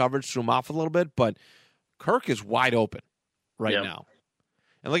disguised coverage threw him off a little bit, but Kirk is wide open right now.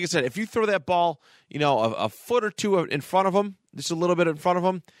 And like I said, if you throw that ball, a foot or 2 in front of him, just a little bit in front of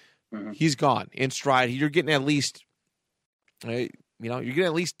him, he's gone in stride. You're getting at least, you're getting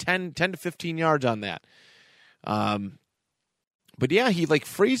at least 10 to 15 yards on that. But yeah, he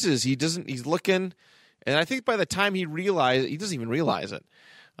freezes. He's looking, and I think by the time he doesn't even realize it.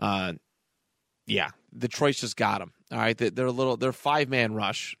 Yeah, Detroit's just got him. All right, they're 5-man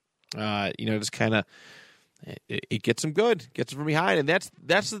rush. Just kind of. It gets them good, gets them from behind, and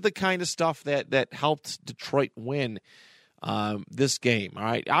that's the kind of stuff that helped Detroit win this game. All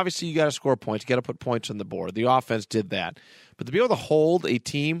right, obviously you got to score points, you got to put points on the board. The offense did that, but to be able to hold a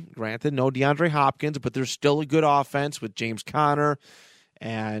team, granted, no DeAndre Hopkins, but there's still a good offense with James Conner,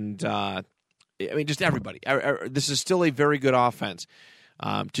 and just everybody. This is still a very good offense.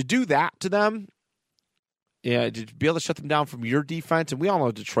 To do that to them. Yeah, to be able to shut them down from your defense, and we all know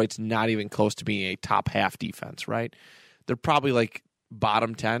Detroit's not even close to being a top half defense, right? They're probably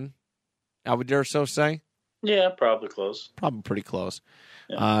bottom 10, I would dare so say. Yeah, probably close. Probably pretty close.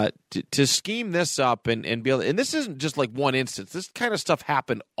 Yeah. To scheme this up and be able, and this isn't just one instance. This kind of stuff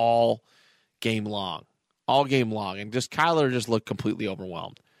happened all game long, and just Kyler just looked completely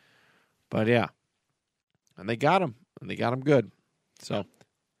overwhelmed. But yeah, and they got him, good. So.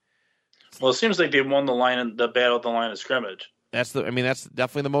 Well, it seems like they won the battle at the line of scrimmage. That's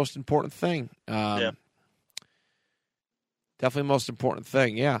definitely the most important thing. Definitely the most important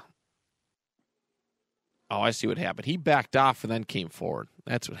thing. Yeah. Oh, I see what happened. He backed off and then came forward.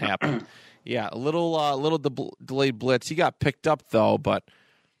 That's what happened. Yeah, a little delayed blitz. He got picked up though, but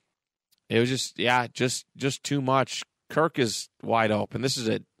it was just too much. Kirk is wide open. This is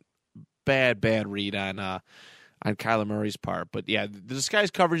a bad read on Kyler Murray's part. But yeah, the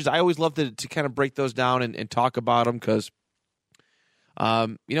disguised coverages, I always love to kind of break those down and talk about them because,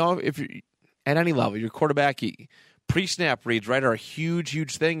 if you're at any level, your quarterback, pre-snap reads, right, are a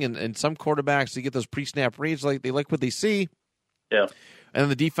huge thing. And some quarterbacks, they get those pre-snap reads, they like what they see. Yeah. And then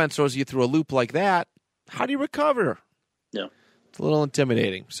the defense throws you through a loop like that. How do you recover? Yeah. It's a little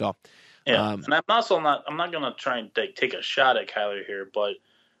intimidating. So, yeah. And I'm not going to try and take a shot at Kyler here, but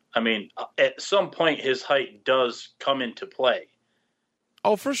at some point, his height does come into play.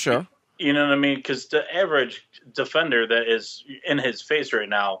 Oh, for sure. You know what I mean? Because the average defender that is in his face right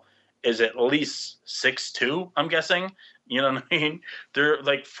now is at least 6'2", I'm guessing. You know what I mean? They're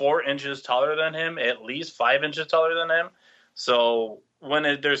 4 inches taller than him, at least 5 inches taller than him. So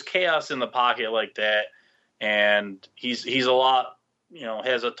when there's chaos in the pocket like that, and he's a lot,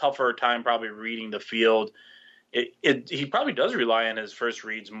 has a tougher time probably reading the field, he probably does rely on his first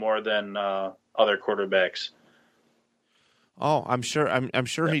reads more than other quarterbacks. Oh, I'm sure. I'm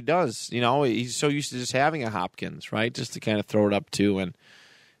sure he does. He's so used to just having a Hopkins, right? Just to kind of throw it up to and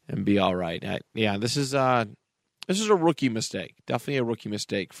be all right. This is a rookie mistake. Definitely a rookie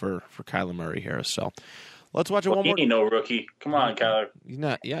mistake for Kyler Murray here. So let's watch it one more. He ain't no rookie. Come on, Kyler. He's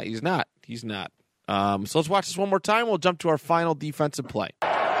not. Yeah, he's not. He's not. So let's watch this one more time. We'll jump to our final defensive play.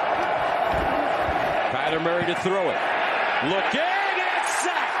 Kyler Murray to throw it. Looking and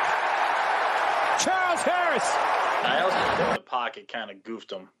sacked. Charles Harris. I also think the pocket kind of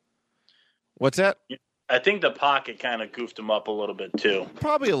goofed him. What's that? I think the pocket kind of goofed him up a little bit too.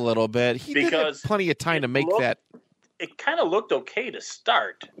 Probably a little bit. He did have plenty of time to make that. It kind of looked okay to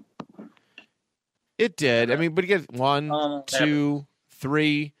start. It did. I mean, but you get 1, 2,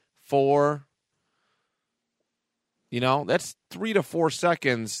 3, 4. That's 3 to 4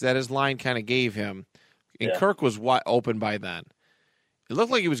 seconds that his line kind of gave him. And Kirk was wide open by then. It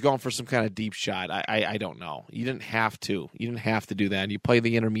looked like he was going for some kind of deep shot. I don't know. You didn't have to. You didn't have to do that. You play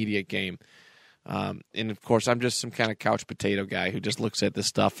the intermediate game. And, of course, I'm just some kind of couch potato guy who just looks at this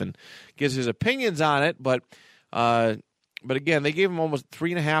stuff and gives his opinions on it. But again, they gave him almost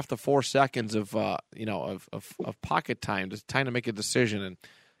 3.5 to 4 seconds of pocket time to make a decision. And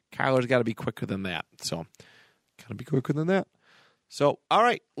Kyler's got to be quicker than that. So, got to be quicker than that. So, all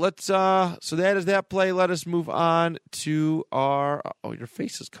right, let's. So that is that play. Let us move on to our. Oh, your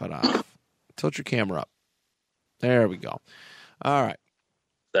face is cut off. Tilt your camera up. There we go. All right.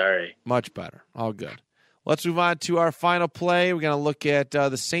 Sorry. Much better. All good. Let's move on to our final play. We're going to look at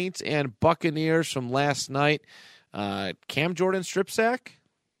the Saints and Buccaneers from last night. Cam Jordan strip sack.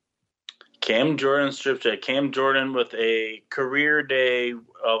 Cam Jordan strip sack. Cam Jordan with a career day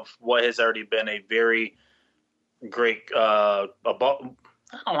of what has already been a very great I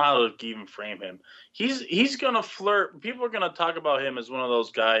don't know how to even frame him. He's gonna flirt. People are gonna talk about him as one of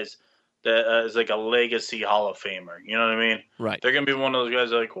those guys that is like a legacy Hall of Famer. You know what I mean? Right. They're gonna be one of those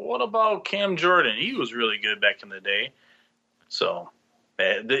guys like, what about Cam Jordan? He was really good back in the day. So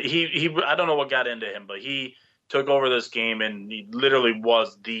he I don't know what got into him, but he took over this game and he literally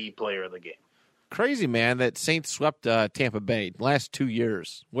was the player of the game. Crazy, man, that Saints swept Tampa Bay last 2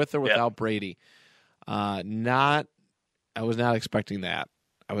 years with or without Brady. I was not expecting that.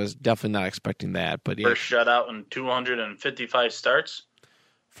 I was definitely not expecting that. But first shutout in 255 starts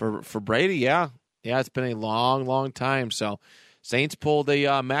for Brady. Yeah, it's been a long, long time. So Saints pulled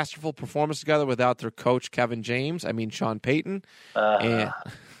a masterful performance together without their coach Sean Payton, and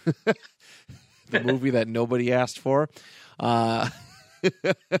the movie that nobody asked for.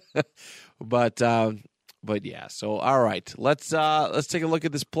 But yeah, so all right, let's take a look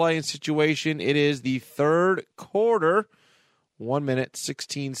at this play and situation. It is the third quarter, 1 minute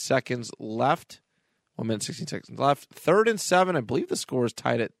 16 seconds left. 1 minute 16 seconds left. 3rd and 7. I believe the score is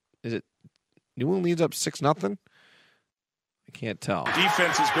tied at. Is it New England leads up 6-0? I can't tell.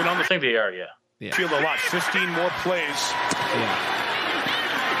 Defense has been on the. I think they are. Yeah. Feel a lot. 15 more plays. Yeah.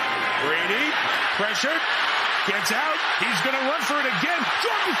 Brady pressured, gets out. He's going to run for it again.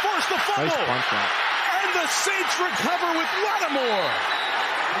 Jordan forced the fumble. Nice punch out. And the Saints recover with Lattimore.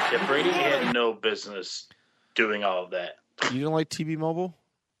 Yeah, Brady had no business doing all of that. You don't like TB Mobile?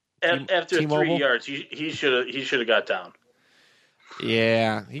 After T-Mobile? 3 yards, he should have got down.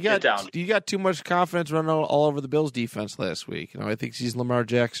 Yeah, he got down. You got too much confidence running all over the Bills defense last week. I think he's Lamar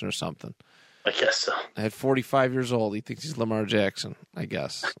Jackson or something. I guess so. At 45 years old, he thinks he's Lamar Jackson. I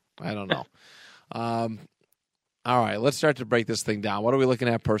guess. I don't know. All right, let's start to break this thing down. What are we looking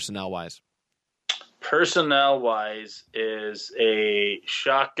at personnel wise? Personnel-wise is a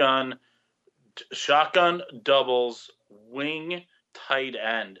shotgun doubles wing tight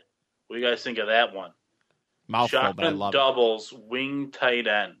end. What do you guys think of that one? Mouthful, shotgun but I love doubles wing tight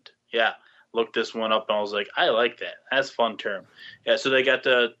end. Yeah, looked this one up and I was like, I like that. That's a fun term. Yeah, so they got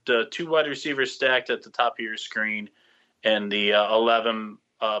the 2 wide receivers stacked at the top of your screen and the 11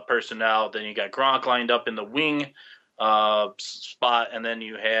 personnel. Then you got Gronk lined up in the wing spot, and then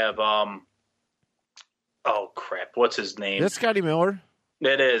you have oh crap, what's his name? That's Scotty Miller.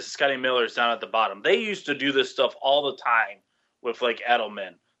 It is. Scotty Miller's down at the bottom. They used to do this stuff all the time with like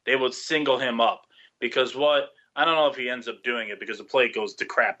Edelman. They would single him up because I don't know if he ends up doing it because the play goes to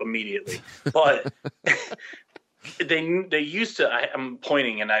crap immediately. But they used to. I'm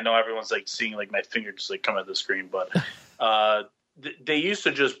pointing, and I know everyone's like seeing like my finger just like come at the screen, but they used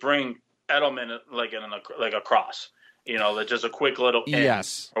to just bring Edelman like a cross. That just a quick little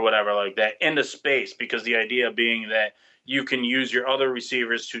or whatever like that into space, because the idea being that you can use your other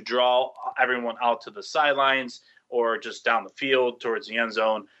receivers to draw everyone out to the sidelines or just down the field towards the end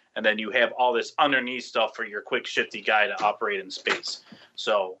zone, and then you have all this underneath stuff for your quick shifty guy to operate in space.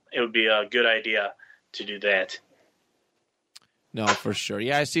 So it would be a good idea to do that. No, for sure.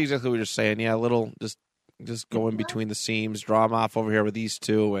 Yeah, I see exactly what you're saying. Yeah, a little just go in between the seams, draw them off over here with these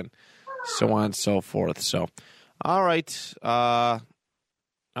two, and so on and so forth. So, all right.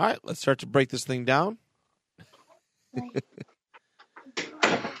 Let's start to break this thing down.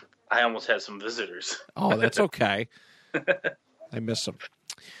 I almost had some visitors. Oh, that's okay. I miss them.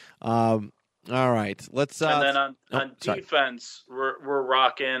 All right. Let's. And then on defense, we're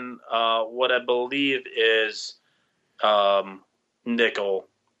rocking what I believe is nickel,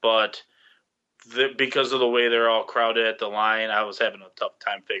 but because of the way they're all crowded at the line, I was having a tough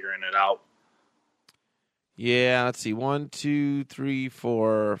time figuring it out. Yeah, let's see. 1, 2, 3,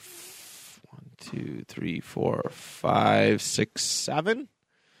 4. 1, 2, 3, 4, 5, 6, 7.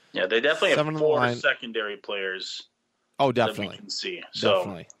 Yeah, they definitely have 4 secondary players. Oh, definitely. That we can see.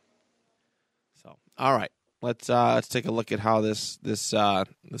 Definitely. So, all right. Let's take a look at how this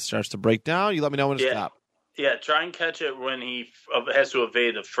starts to break down. You let me know when to stop. Yeah, try and catch it when he has to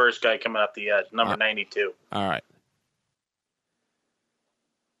evade the first guy coming off the edge, number 92. All right.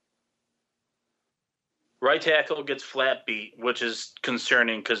 Right tackle gets flat beat, which is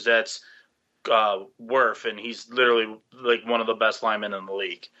concerning because that's Wirf, and he's literally like one of the best linemen in the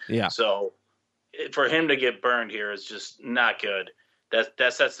league. Yeah. So for him to get burned here is just not good.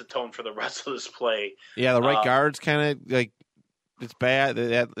 That sets the tone for the rest of this play. Yeah, the right guard's kind of like it's bad.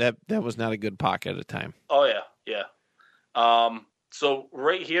 That was not a good pocket at the time. Oh yeah. So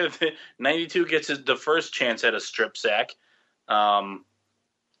right here, 92 gets the first chance at a strip sack.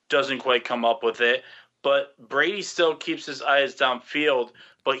 Doesn't quite come up with it. But Brady still keeps his eyes downfield,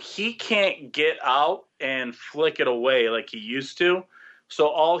 but he can't get out and flick it away like he used to. So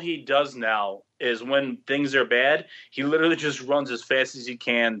all he does now is when things are bad, he literally just runs as fast as he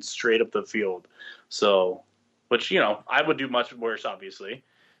can straight up the field. So, which, I would do much worse, obviously.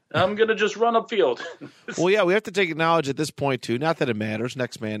 I'm going to just run upfield. Well, yeah, we have to take acknowledge at this point, too. Not that it matters,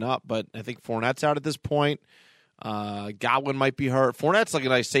 next man up, but I think Fournette's out at this point. Godwin might be hurt. Fournette's like a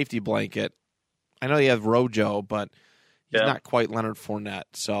nice safety blanket. I know you have Rojo, but he's not quite Leonard Fournette.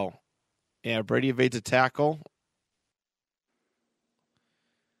 So, yeah, Brady evades a tackle.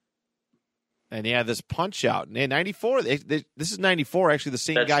 And, yeah, this punch out. 94, this is 94, actually the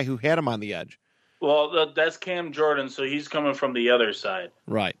same guy who had him on the edge. Well, that's Cam Jordan, so he's coming from the other side.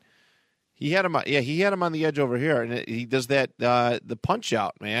 Right. He had him on the edge over here, and he does that the punch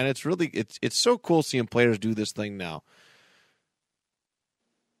out, man. It's really it's so cool seeing players do this thing now.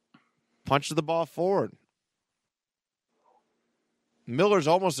 Punches the ball forward. Miller's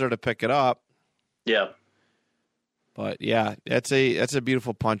almost there to pick it up. Yeah. But yeah, that's a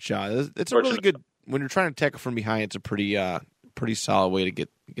beautiful punch out. It's a really good when you're trying to tackle from behind. It's a pretty solid way to get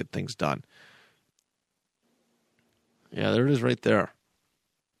things done. Yeah, there it is right there.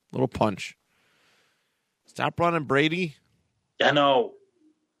 Little punch. Stop running, Brady. I know.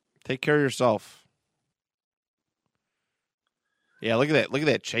 Take care of yourself. Yeah, look at that. Look at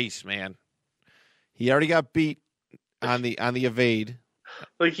that chase, man. He already got beat on the evade.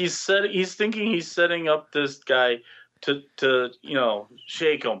 Like he's thinking he's setting up this guy to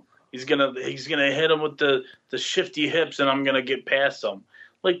shake him. He's gonna hit him with the shifty hips, and I'm gonna get past him.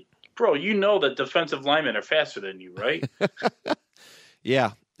 Like, bro, that defensive linemen are faster than you, right?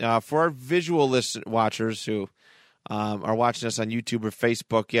 Yeah. For our visual watchers who are watching us on YouTube or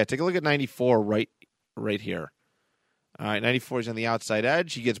Facebook, yeah, take a look at 94 right here. All right, 94 is on the outside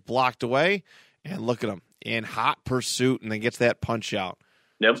edge. He gets blocked away, and look at him in hot pursuit, and then gets that punch out.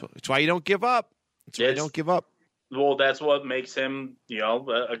 Yep. So it's why you don't give up. It's why you don't give up. Well, that's what makes him,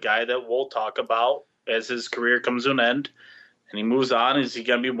 a guy that we'll talk about as his career comes to an end, and he moves on. Is he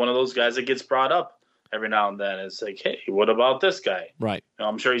going to be one of those guys that gets brought up every now and then? It's like, hey, what about this guy? Right.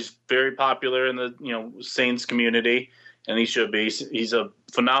 I'm sure he's very popular in the Saints community, and he should be. He's a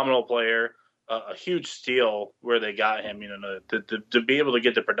phenomenal player. A huge steal where they got him, to be able to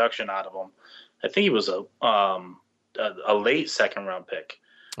get the production out of him. I think he was a late second round pick.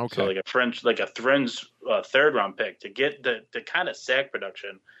 Okay. So like a fringe third round pick to get the kind of sack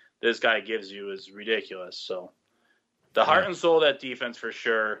production this guy gives you is ridiculous. So the heart and soul of that defense for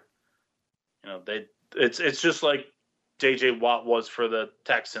sure. It's just like J.J. Watt was for the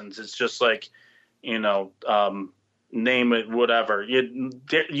Texans. It's just like, name it, whatever.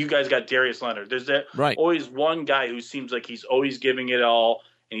 You guys got Darius Leonard. There's always one guy who seems like he's always giving it all,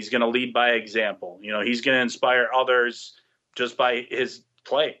 and he's going to lead by example. He's going to inspire others just by his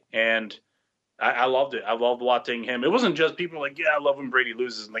play. And I loved it. I loved watching him. It wasn't just people like, yeah, I love when Brady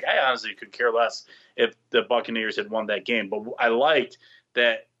loses. And I honestly could care less if the Buccaneers had won that game. But I liked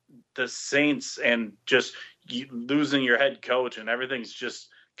that the Saints and just losing your head coach and everything's just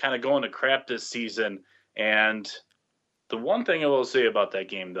kind of going to crap this season. And The one thing I will say about that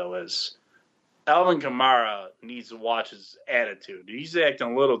game, though, is Alvin Kamara needs to watch his attitude. He's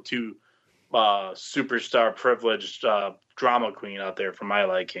acting a little too superstar privileged drama queen out there for my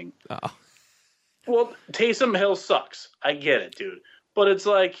liking. Oh. Well, Taysom Hill sucks. I get it, dude. But it's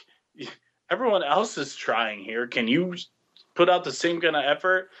like everyone else is trying here. Can you put out the same kind of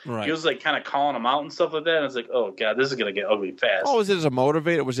effort? Right. He was like kind of calling him out and stuff like that. And it's like, oh, God, this is going to get ugly fast. Oh, was it as a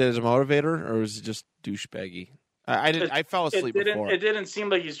motivator? Or was it just douchebaggy? I fell asleep before. It didn't seem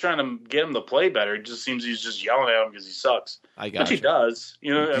like he's trying to get him to play better. It just seems he's just yelling at him because he sucks. Which he does.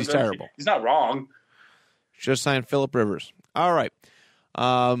 He's terrible. He's not wrong. Just signed Phillip Rivers. All right.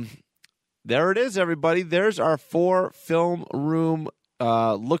 There it is, everybody. There's our 4 film room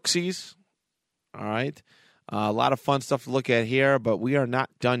look-sees. All right. A lot of fun stuff to look at here, but we are not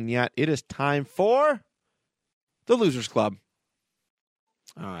done yet. It is time for the Losers Club.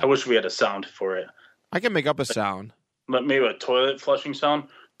 All right. I wish we had a sound for it. I can make up a sound. Maybe a toilet flushing sound.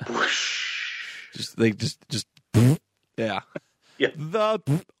 just yeah. Yeah. The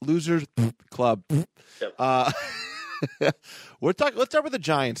Losers Club. Yep. Let's start with the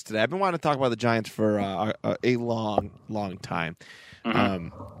Giants today. I've been wanting to talk about the Giants for a long time.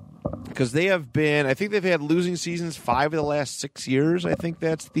 Because they have been, I think they've had losing seasons 5 of the last 6 years. I think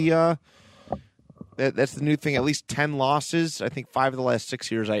that's the that's the new thing. At least 10 losses. I think 5 of the last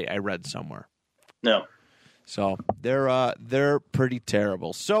 6 years. I read somewhere. No. So they're pretty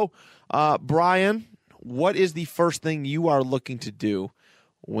terrible. So, Brian, what is the first thing you are looking to do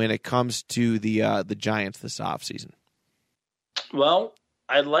when it comes to the Giants this offseason? Well,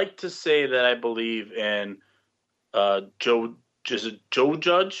 I'd like to say that I believe in Joe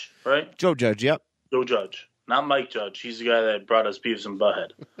Judge, right? Joe Judge, yep. Joe Judge. Not Mike Judge. He's the guy that brought us Beavis and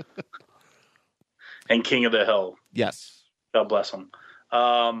Butthead. And King of the Hill. Yes. God bless him.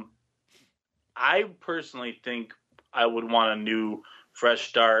 I personally think I would want a new fresh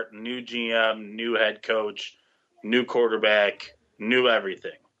start, new GM, new head coach, new quarterback, new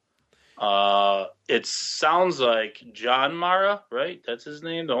everything. It sounds like John Mara, right? That's his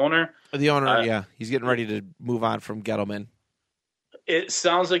name, the owner? The owner, yeah. He's getting ready to move on from Gettleman. It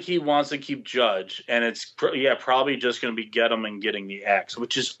sounds like he wants to keep Judge, and it's probably just going to be Gettleman getting the axe,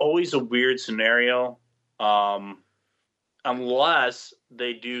 which is always a weird scenario, unless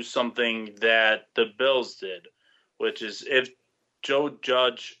they do something that the Bills did, which is if Joe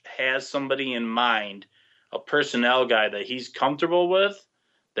Judge has somebody in mind, a personnel guy that he's comfortable with,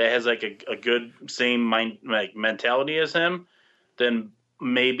 that has like a good same mind like mentality as him, then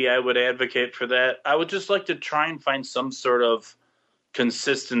maybe I would advocate for that. I would just like to try and find some sort of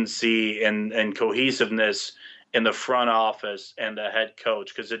consistency and cohesiveness in the front office and the head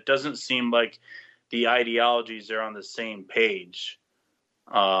coach, because it doesn't seem like the ideologies are on the same page.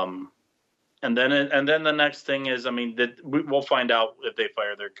 And then the next thing is, I mean, we'll find out if they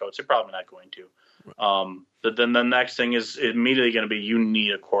fire their coach. They're probably not going to. But then the next thing is immediately going to be, you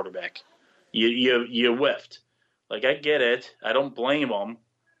need a quarterback. You whiffed. Like, I get it. I don't blame them.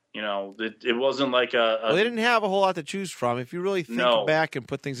 You know, it wasn't like well, they didn't have a whole lot to choose from. If you really think back and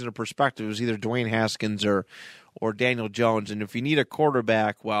put things into perspective, it was either Dwayne Haskins or Daniel Jones. And if you need a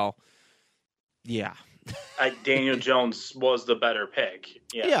quarterback, well, yeah. Daniel Jones was the better pick.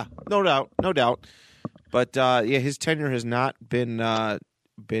 Yeah, no doubt. But his tenure has not been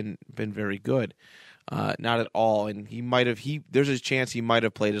very good, not at all. And there's a chance he might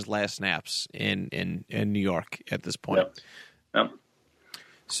have played his last snaps in New York at this point. Yep.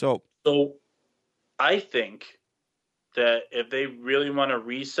 So I think that if they really want to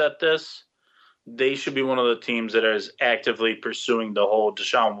reset this, they should be one of the teams that is actively pursuing the whole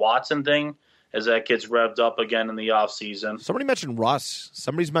Deshaun Watson thing as that gets revved up again in the offseason. Somebody mentioned Russ.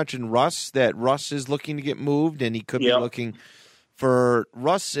 Somebody's mentioned Russ, that Russ is looking to get moved, and he could be looking for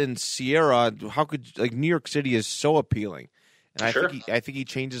Russ and Sierra. How could New York City is so appealing, and I think he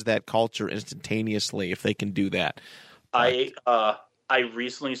changes that culture instantaneously if they can do that. But, I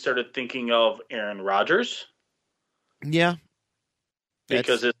recently started thinking of Aaron Rodgers. Yeah.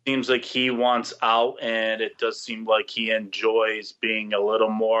 Because it seems like he wants out, and it does seem like he enjoys being a little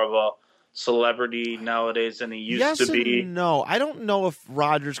more of a celebrity nowadays than he used to be. No, I don't know if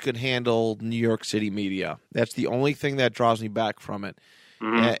Rodgers could handle New York City media. That's the only thing that draws me back from it.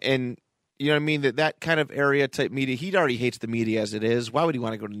 Mm-hmm. And you know what I mean? That kind of area type media, he already hates the media as it is. Why would he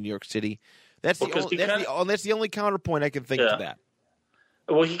want to go to New York City? That's the only counterpoint I can think to that.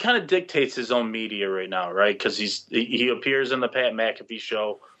 Well, he kind of dictates his own media right now, right? Because he appears in the Pat McAfee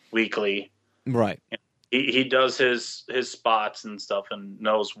show weekly, right? He does his spots and stuff, and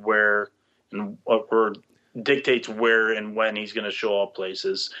knows where and or dictates where and when he's going to show up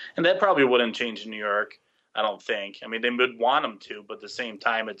places, and that probably wouldn't change in New York. I don't think. I mean, they would want him to, but at the same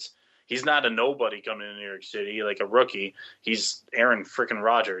time, he's not a nobody coming to New York City, like a rookie. He's Aaron freaking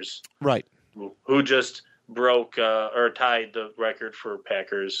Rodgers. Right. Who just broke or tied the record for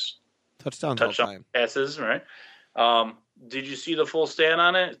Packers touchdown passes, right? Did you see the full stat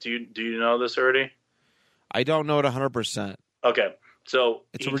on it? Do you know this already? I don't know it 100%. Okay. So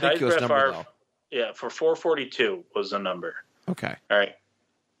it's a ridiculous number, though. Yeah, for 442 was the number. Okay. All right.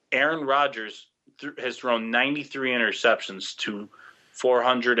 Aaron Rodgers has thrown 93 interceptions to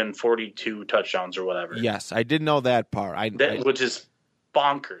 442 touchdowns or whatever. Yes, I did know that part. Which is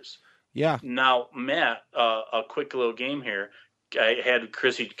bonkers. Yeah. Now, Matt, a quick little game here. I had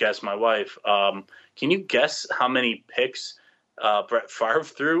Chrissy guess, my wife. Can you guess how many picks Brett Favre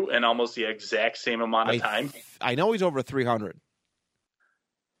threw in almost the exact same amount of time? I know he's over 300.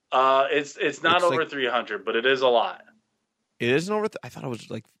 It's not over 300, but it is a lot. It isn't over. I thought it was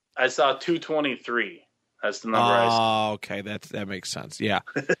like. I saw 223. That's the number I saw. Oh, okay, that makes sense. Yeah,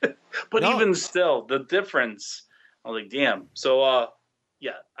 but even still, the difference. I was like, damn. So,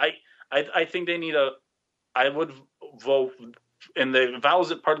 yeah, I think they need I would vote. And if I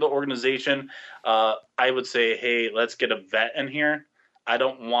was part of the organization, I would say, hey, let's get a vet in here. I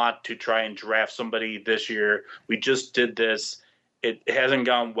don't want to try and draft somebody this year. We just did this. It hasn't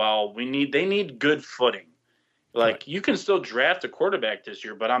gone well. They need good footing. Like, right. You can still draft a quarterback this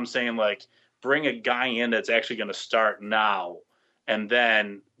year, but I'm saying, like, bring a guy in that's actually going to start now and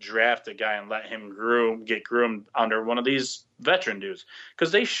then draft a guy and let him get groomed under one of these veteran dudes.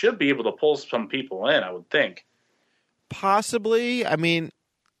 Because they should be able to pull some people in, I would think. Possibly. I mean,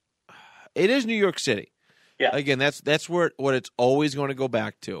 it is New York City. Yeah. Again, that's what it's always going to go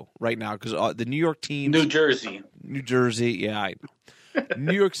back to right now because the New York teams. New Jersey. Yeah.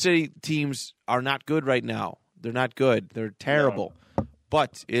 New York City teams are not good right now. They're not good. They're terrible. No.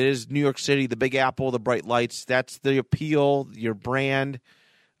 But it is New York City, the Big Apple, the bright lights. That's the appeal, your brand,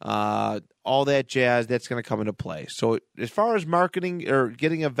 all that jazz. That's going to come into play. So as far as marketing or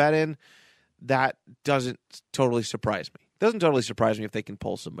getting a vet in, that doesn't totally surprise me. It doesn't totally surprise me if they can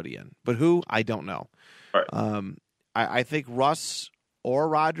pull somebody in. But who? I don't know. Right. I think Russ or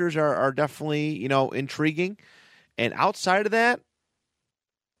Rodgers are definitely, intriguing. And outside of that,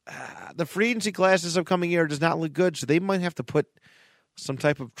 the free agency class this upcoming year does not look good, so they might have to put some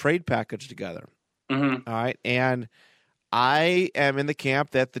type of trade package together. Mm-hmm. All right. And I am in the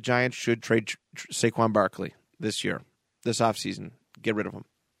camp that the Giants should trade Saquon Barkley this year, this offseason. Get rid of him.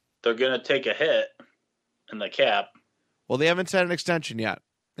 They're going to take a hit in the cap. Well, they haven't set an extension yet.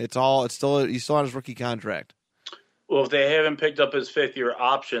 He's still on his rookie contract. Well, if they haven't picked up his fifth-year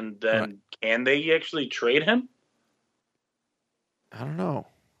option, then Can they actually trade him? I don't know.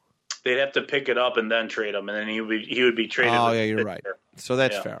 They'd have to pick it up and then trade him, and then he would be traded. Oh, yeah, you're right. Year. So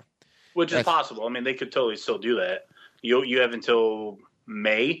that's fair. Which is possible. I mean, they could totally still do that. You have until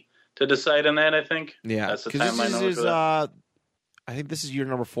May to decide on that, I think. Yeah. That's the timeline for that. I think this is year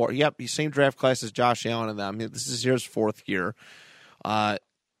number 4. Yep, same draft class as Josh Allen and them. This is his 4th year.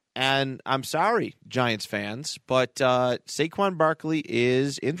 And I'm sorry, Giants fans, but Saquon Barkley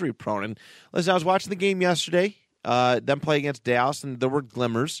is injury prone. And listen, I was watching the game yesterday, them play against Dallas, and there were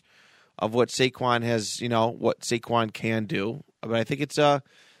glimmers of what Saquon has, what Saquon can do. But I think it's a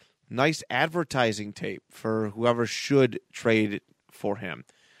nice advertising tape for whoever should trade for him.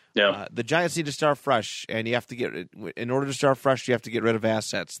 Yeah. The Giants need to start fresh, and in order to start fresh, you have to get rid of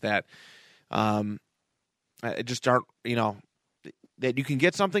assets that just aren't, that you can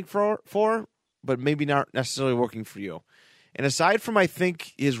get something for, but maybe not necessarily working for you. And aside from, I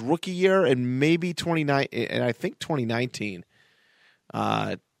think, his rookie year and maybe 2019,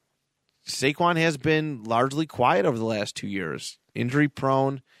 Saquon has been largely quiet over the last 2 years. Injury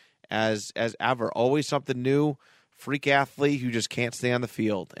prone as ever. Always something new. Freak athlete who just can't stay on the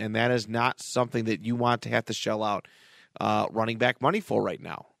field. And that is not something that you want to have to shell out running back money for right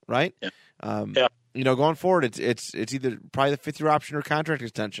now, right? Yeah. Going forward, it's either probably the 5th-year option or contract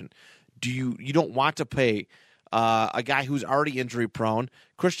extension. You don't want to pay a guy who's already injury prone,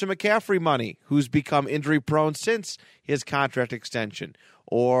 Christian McCaffrey money, who's become injury prone since his contract extension,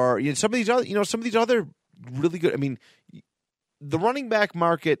 or some of these other really good. I mean, the running back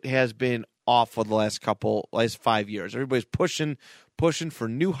market has been off for the last 5 years. Everybody's pushing for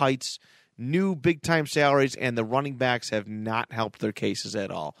new heights, new big time salaries, and the running backs have not helped their cases at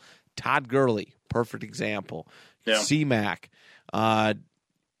all. Todd Gurley, perfect example. Yeah. C-Mac.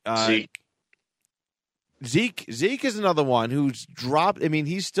 Zeke is another one who's dropped. I mean,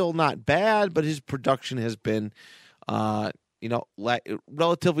 he's still not bad, but his production has been,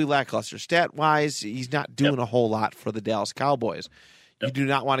 relatively lackluster. Stat-wise, he's not doing a whole lot for the Dallas Cowboys. You do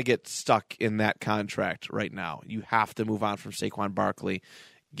not want to get stuck in that contract right now. You have to move on from Saquon Barkley.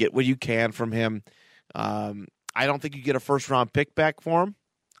 Get what you can from him. I don't think you get a first-round pick back for him.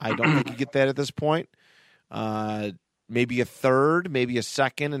 I don't think you get that at this point. Maybe a third, maybe a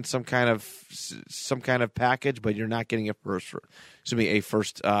second, and some kind of package, but you're not getting a first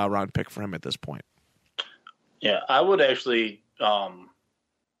round pick for him at this point. Yeah, I would actually.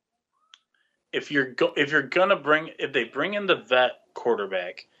 If they bring in the vet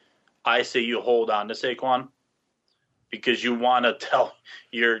quarterback, I say you hold on to Saquon because you want to tell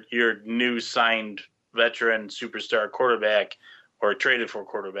your new signed veteran superstar quarterback or traded for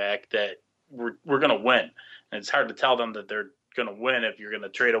quarterback that we're going to win. And it's hard to tell them that they're going to win if you're going to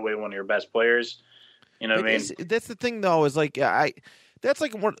trade away one of your best players. You know what I mean? That's the thing, though, is that's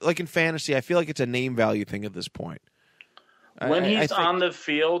like more like in fantasy. I feel like it's a name value thing at this point. When he's on the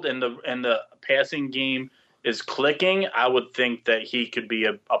field and the passing game is clicking, I would think that he could be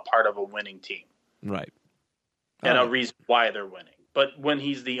a part of a winning team. Right. And a reason why they're winning. But when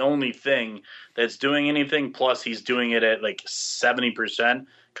he's the only thing that's doing anything, plus he's doing it at like 70%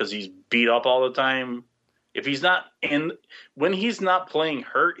 because he's beat up all the time. If he's not when he's not playing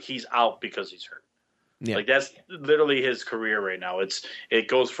hurt, he's out because he's hurt. Yeah. Like that's literally his career right now. It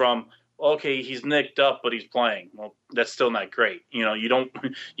goes from, okay, he's nicked up, but he's playing. Well, that's still not great. You know,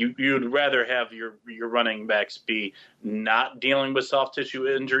 you'd rather have your running backs be not dealing with soft tissue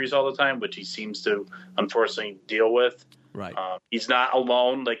injuries all the time, which he seems to unfortunately deal with. Right. He's not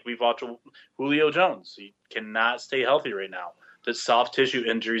alone. Like we've watched Julio Jones. He cannot stay healthy right now. The soft tissue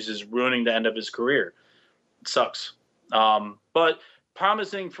injuries is ruining the end of his career. It sucks. But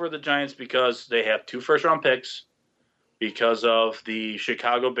promising for the Giants because they have 2 first-round picks because of the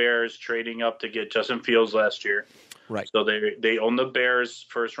Chicago Bears trading up to get Justin Fields last year. Right. So they own the Bears'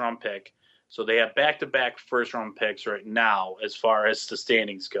 first-round pick. So they have back-to-back first-round picks right now as far as the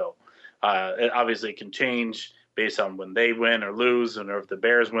standings go. It obviously can change based on when they win or lose and or if the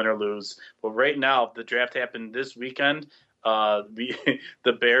Bears win or lose. But right now, if the draft happened this weekend,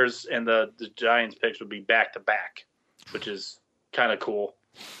 the Bears and the Giants picks would be back-to-back, which is kind of cool.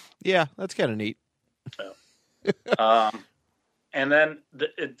 Yeah, that's kind of neat. And then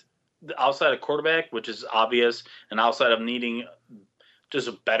the outside of quarterback, which is obvious, and outside of needing just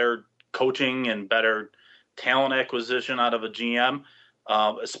a better coaching and better talent acquisition out of a GM,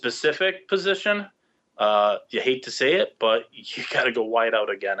 a specific position, you hate to say it, but you got to go wide out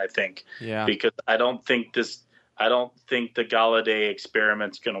again, I think. Yeah. Because I don't think the Galladay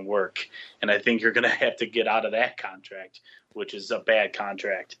experiment's going to work, and I think you're going to have to get out of that contract, which is a bad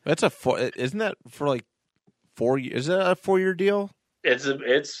contract. Isn't that for like 4 years? Is that a 4-year deal?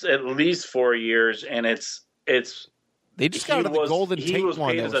 It's at least 4 years, and it's. They just got out of the Golden Tate one. He was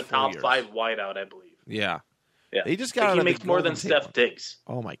paid as a top 5 wideout, I believe. Yeah. They just got out of the Golden Tate. He makes more than Steph Diggs.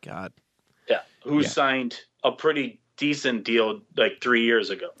 Oh my God. Yeah, who signed a pretty decent deal like 3 years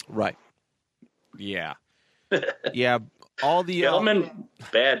ago. Right. Yeah. Yeah. All the Gentleman,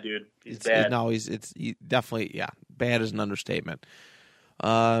 bad dude. He's bad. No, he's definitely bad is an understatement.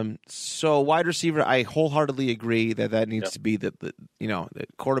 So wide receiver, I wholeheartedly agree that needs to be the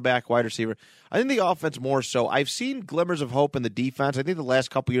quarterback, wide receiver. I think the offense more so. I've seen glimmers of hope in the defense. I think the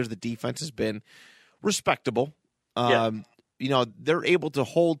last couple years the defense has been respectable. They're able to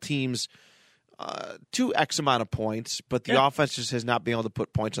hold teams to X amount of points, but the offense just has not been able to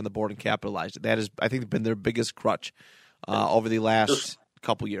put points on the board and capitalize it. That has, I think, been their biggest crutch over the last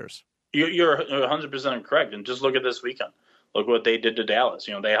couple years. You're 100% correct, and just look at this weekend. Look what they did to Dallas.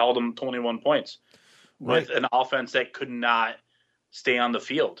 They held them 21 points with an offense that could not stay on the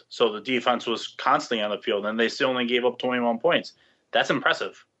field. So the defense was constantly on the field, and they still only gave up 21 points. That's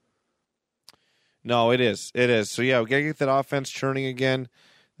impressive. No, it is. It is. So, we got to get that offense churning again.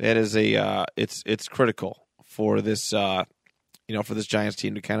 That is it's critical for this, for this Giants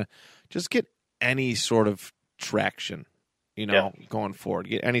team to kind of just get any sort of traction, going forward.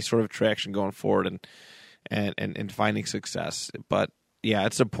 Get any sort of traction going forward and finding success. But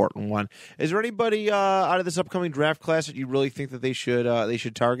it's an important one. Is there anybody out of this upcoming draft class that you really think that they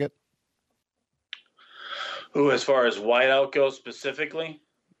should target? Who, as far as wideout goes specifically?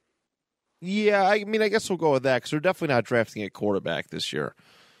 Yeah, I mean, I guess we'll go with that because they're definitely not drafting a quarterback this year.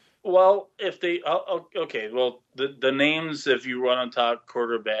 Well, if they the names, if you run on top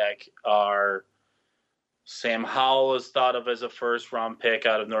quarterback, are Sam Howell is thought of as a first-round pick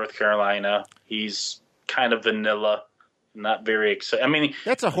out of North Carolina. He's kind of vanilla, not very exciting. I mean,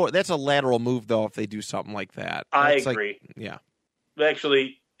 that's a lateral move though. If they do something like that, I agree.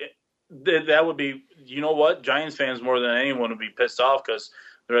 Actually, that would be. You know what? Giants fans more than anyone would be pissed off because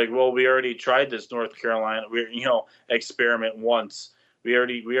they're like, well, we already tried this North Carolina experiment once We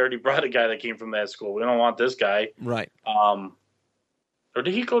already brought a guy that came from that school. We don't want this guy. Right. Or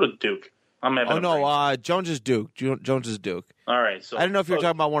did he go to Duke? Jones is Duke. Jones is Duke. All right. So I don't know if you're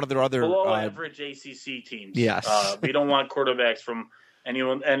talking about one of their other below average ACC teams. Yes. We don't want quarterbacks from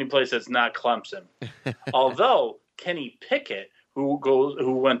any place that's not Clemson. Although Kenny Pickett, who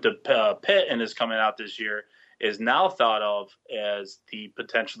went to Pitt and is coming out this year, is now thought of as the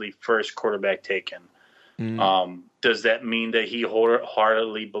potentially first quarterback taken. Does that mean that he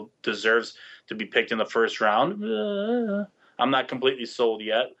wholeheartedly deserves to be picked in the first round? I'm not completely sold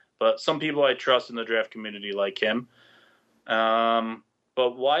yet, but some people I trust in the draft community like him. But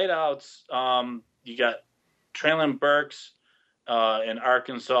wideouts, you got Traylon Burks in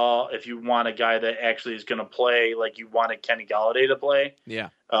Arkansas. If you want a guy that actually is going to play like you wanted Kenny Golladay to play,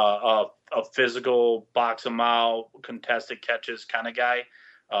 a physical, box him out, contested catches kind of guy,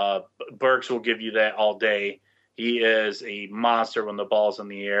 Burks will give you that all day. He is a monster when the ball's in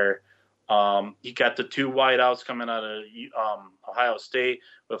the air. You got the two wideouts coming out of Ohio State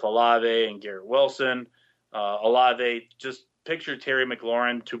with Olave and Garrett Wilson. Olave, just picture Terry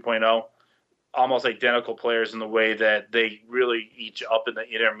McLaurin 2.0, almost identical players in the way that they really each up in the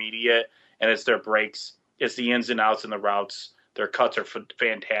intermediate, and it's their breaks. It's the ins and outs and the routes. Their cuts are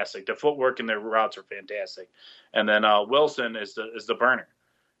fantastic. The footwork and their routes are fantastic. And then Wilson is the burner.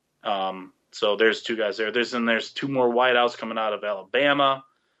 So there's two guys there. There's two more wideouts coming out of Alabama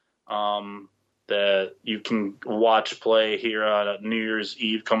that you can watch play here on New Year's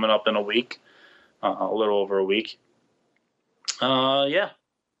Eve coming up in a week, a little over a week.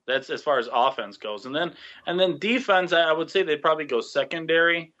 That's as far as offense goes. And then defense, I would say they'd probably go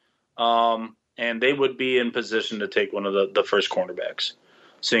secondary, and they would be in position to take one of the first cornerbacks,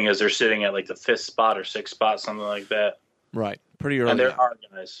 seeing as they're sitting at like the 5th spot or 6th spot, something like that. Right. Pretty early. And there are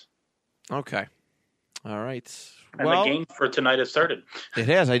guys. Okay. All right. And the game for tonight has started. It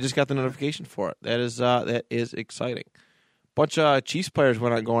has. I just got the notification for it. That is exciting. Bunch of Chiefs players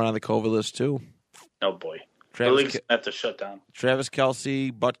going on the COVID list too. Oh boy. The league's at the shutdown. Travis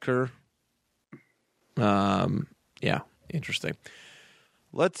Kelce, Butker. Interesting.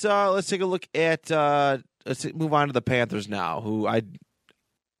 Let's take a look at let's move on to the Panthers now.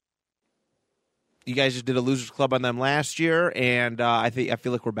 You guys just did a losers club on them last year, and I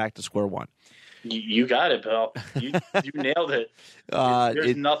feel like we're back to square one. You got it, Bill. You nailed it.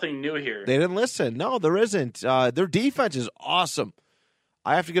 There's nothing new here. They didn't listen. No, there isn't. Their defense is awesome.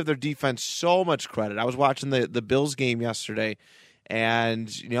 I have to give their defense so much credit. I was watching the Bills game yesterday, and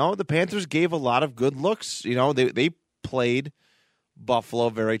the Panthers gave a lot of good looks. They played Buffalo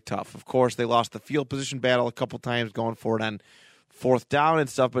very tough. Of course, they lost the field position battle a couple times going for it on 4th down and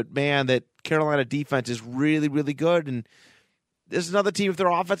stuff. But man, that Carolina defense is really, really good. And this is another team. If their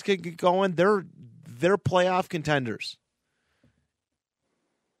offense can get going, they're playoff contenders.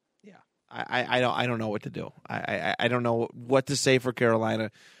 I don't know what to do. I don't know what to say for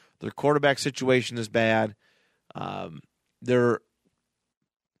Carolina. Their quarterback situation is bad. Their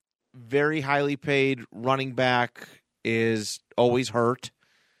very highly paid running back is always hurt.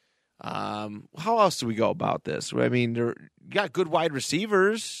 How else do we go about this? I mean, you got good wide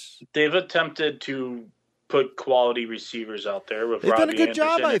receivers. They've attempted to put quality receivers out there with They've Robbie done a good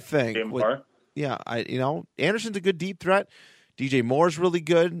Anderson job, I think. Anderson's a good deep threat. DJ Moore's really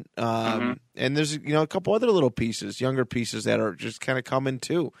good. And there's a couple other little pieces, younger pieces that are just kind of coming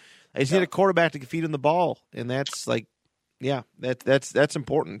too. I just need a quarterback to feed him the ball, and that's that's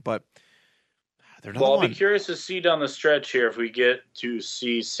important. But they're not. Well, I'll be curious to see down the stretch here if we get to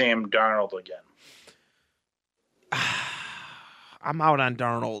see Sam Darnold again. I'm out on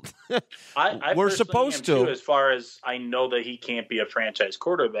Darnold. We're supposed to. Too, as far as I know that he can't be a franchise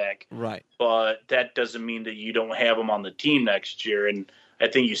quarterback. Right. But that doesn't mean that you don't have him on the team next year. And I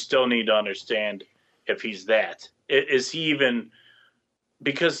think you still need to understand if he's that. Is he even –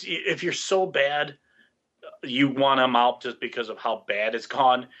 because if you're so bad, you want him out just because of how bad it's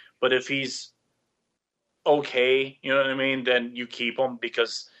gone. But if he's okay, you know what I mean, then you keep him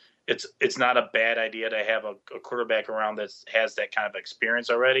because – It's not a bad idea to have a quarterback around that has that kind of experience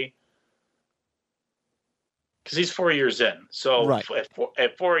already. Because he's 4 years in. So right.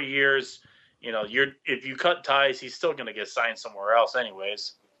 at 4 years, if you cut ties, he's still going to get signed somewhere else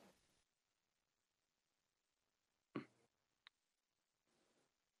anyways.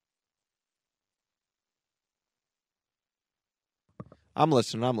 I'm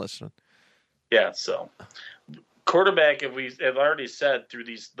listening. Yeah, so quarterback, if we have already said through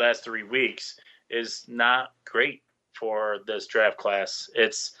these last 3 weeks, is not great for this draft class.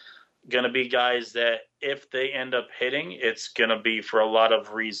 It's going to be guys that if they end up hitting, it's going to be for a lot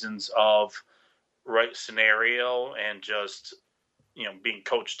of reasons of right scenario and just, being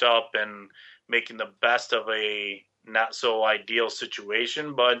coached up and making the best of a not so ideal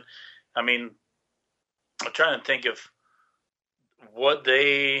situation. But I mean, I'm trying to think of who would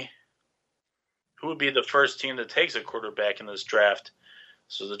be the first team that takes a quarterback in Draft.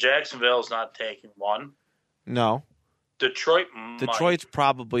 So the Jacksonville's not taking one. No. Detroit's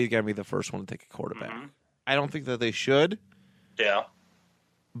probably going to be the first one to take a quarterback. Mm-hmm. I don't think that they should. Yeah.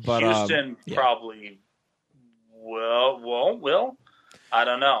 But Houston probably will. I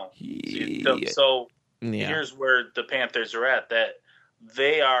don't know. Here's where the Panthers are at. That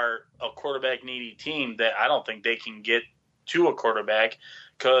they are a quarterback needy team that I don't think they can get to a quarterback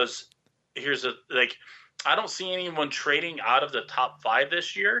because I don't see anyone trading out of the top 5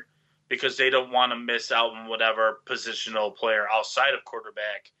 this year because they don't want to miss out on whatever positional player outside of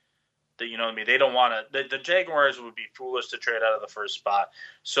quarterback. You know what I mean? They don't want to. The Jaguars would be foolish to trade out of the first spot.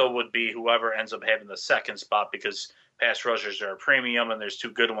 So would be whoever ends up having the second spot because pass rushers are a premium and there's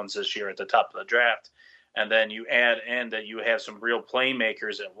 2 good ones this year at the top of the draft. And then you add in that you have some real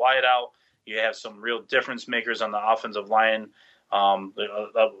playmakers at wideout. You have some real difference makers on the offensive line. A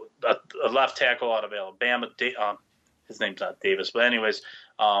left tackle out of Alabama. His name's not Davis, but anyways.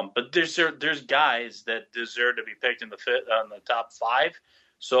 But there's guys that deserve to be picked on the top 5.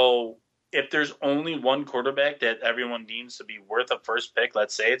 So if there's only one quarterback that everyone deems to be worth a first pick,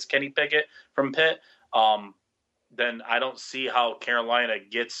 let's say it's Kenny Pickett from Pitt, then I don't see how Carolina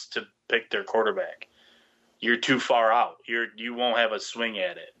gets to pick their quarterback. You're too far out. You won't have a swing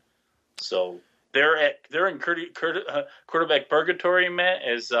at it. So they're in quarterback purgatory, Matt,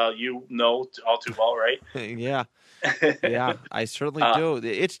 as you know all too well, right? Yeah. Yeah, I certainly do.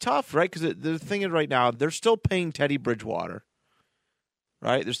 It's tough, right? Because the thing is right now, they're still paying Teddy Bridgewater.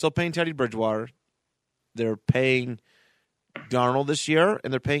 Right? They're still paying Teddy Bridgewater. They're paying Darnold this year,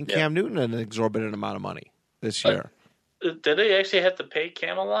 and they're paying Cam Newton an exorbitant amount of money this year. Did they actually have to pay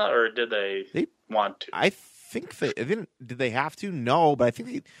Cam a lot, or did they want to? I think they didn't. Did they have to? No, but I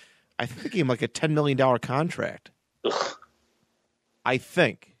think they gave him like a $10 million contract. Ugh. I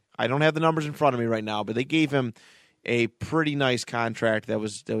think. I don't have the numbers in front of me right now, but they gave him a pretty nice contract that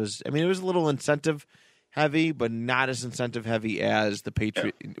was. I mean, it was a little incentive heavy, but not as incentive heavy as the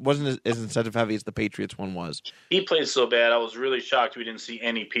Patriots. Yeah. It wasn't as incentive heavy as the Patriots one was. He played so bad, I was really shocked we didn't see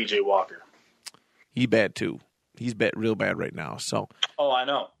any PJ Walker. He bad too. He's real bad right now. So. Oh, I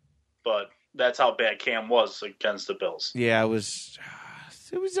know, but that's how bad Cam was against the Bills. Yeah, it was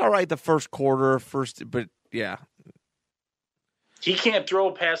all right the first quarter, but yeah. He can't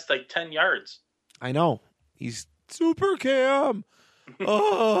throw past like 10 yards. I know. He's Super Cam.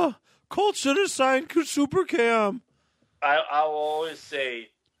 Colts should have signed Super Cam. I will always say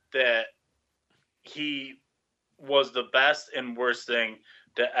that he was the best and worst thing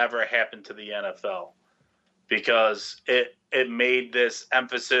that ever happened to the NFL because it made this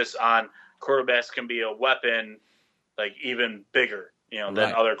emphasis on quarterbacks can be a weapon like even bigger, than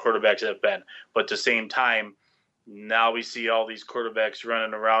other quarterbacks have been. But at the same time, now we see all these quarterbacks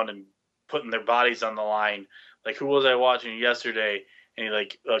running around and putting their bodies on the line. Like, who was I watching yesterday? And a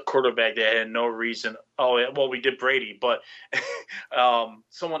quarterback that had no reason. Oh, yeah, well, we did Brady, but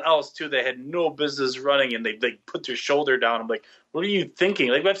someone else too that had no business running, and they put their shoulder down. I'm like, what are you thinking?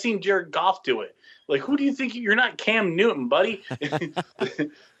 Like, I've seen Jared Goff do it. Like, who do you think? You're not Cam Newton, buddy.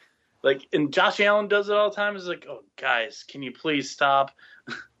 And Josh Allen does it all the time. It's like, oh, guys, can you please stop?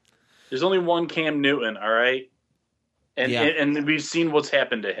 There's only one Cam Newton, all right? And we've seen what's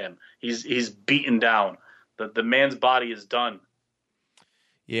happened to him. He's beaten down. The man's body is done.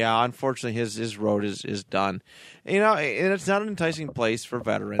 Yeah, unfortunately, his road is done. And it's not an enticing place for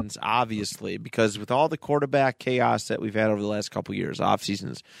veterans, obviously, because with all the quarterback chaos that we've had over the last couple of years, off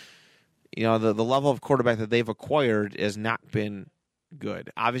seasons, the level of quarterback that they've acquired has not been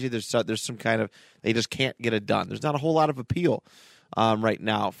good. Obviously, there's some kind of they just can't get it done. There's not a whole lot of appeal right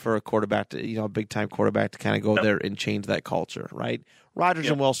now for a quarterback to a big time quarterback to kind of go there and change that culture, right? Rodgers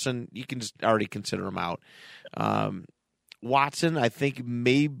and Wilson, you can just already consider them out. Watson, I think,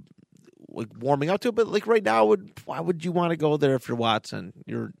 may warming up to it, but right now, why would you want to go there if you're Watson?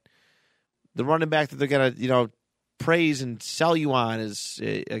 You're the running back that they're gonna praise and sell you on is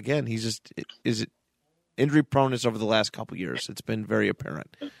again is injury proneness over the last couple of years. It's been very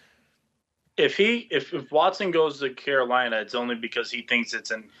apparent. If Watson goes to Carolina, it's only because he thinks it's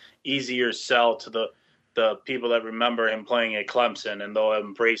an easier sell to the people that remember him playing at Clemson, and they'll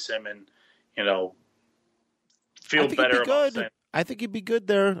embrace him and feel better about him. I think he'd be good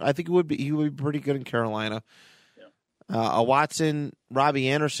there. I think he would be pretty good in Carolina. Yeah. A Watson Robbie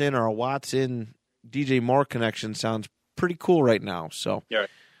Anderson or a Watson DJ Moore connection sounds pretty cool right now. So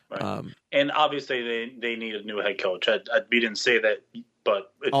Right. And obviously they need a new head coach. We didn't say that,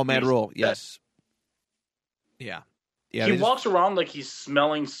 but Matt Rule, yes, yeah. He walks around like he's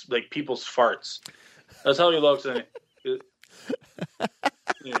smelling like people's farts. That's how he looks.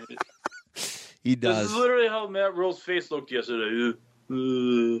 He does. This is literally how Matt Rule's face looked yesterday.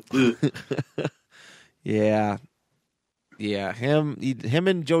 Yeah. Him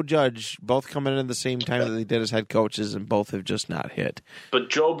and Joe Judge both coming in at the same time that they did as head coaches, and both have just not hit. But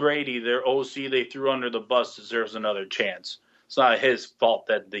Joe Brady, their OC, they threw under the bus, deserves another chance. It's not his fault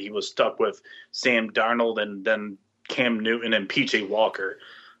that he was stuck with Sam Darnold and then Cam Newton and P.J. Walker.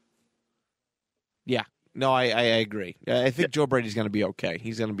 Yeah. No, I agree. I think Joe Brady's going to be okay.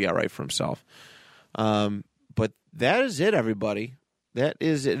 He's going to be all right for himself. But that is it, everybody. That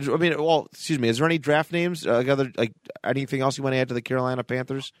is it. I mean, well, excuse me. Is there any draft names? Anything else you want to add to the Carolina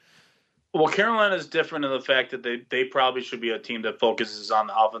Panthers? Well, Carolina is different in the fact that they probably should be a team that focuses on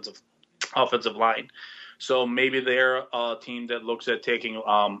the offensive line. So maybe they're a team that looks at taking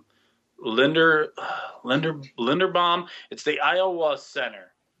Linderbaum. It's the Iowa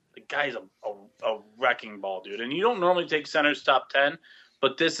center. The guy's a wrecking ball, dude. And you don't normally take centers top 10,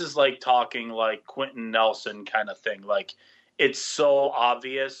 but this is like talking like Quentin Nelson kind of thing. Like, it's so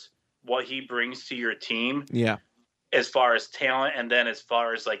obvious what he brings to your team. Yeah. As far as talent, and then as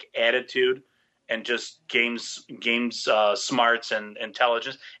far as like attitude and just games smarts and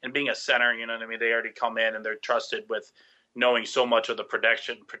intelligence and being a center, you know what I mean? They already come in and they're trusted with knowing so much of the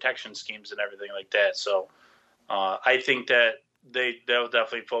protection schemes and everything like that. So I think that they'll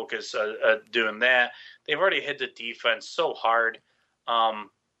definitely focus doing that. They've already hit the defense so hard. I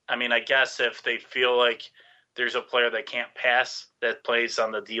mean, I guess if they feel like there's a player that can't pass that plays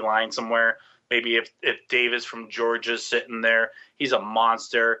on the D line somewhere, maybe if Davis from Georgia's sitting there, he's a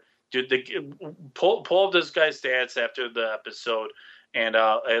monster. Dude, pull up this guy's stats after the episode and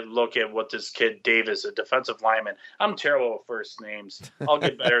look at what this kid Davis, a defensive lineman. I'm terrible with first names. I'll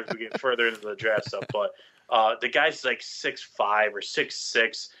get better as we get further into the draft stuff. But the guy's like 6'5" or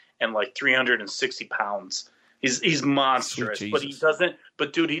 6'6" and like 360 pounds. He's monstrous, but he doesn't.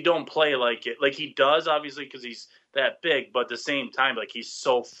 But dude, he don't play like it. Like he does, obviously, because he's that big. But at the same time, like he's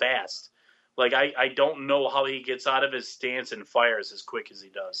so fast. Like I don't know how he gets out of his stance and fires as quick as he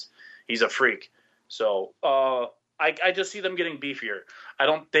does. He's a freak. So I just see them getting beefier.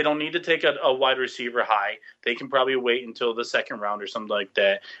 They don't need to take a wide receiver high. They can probably wait until the second round or something like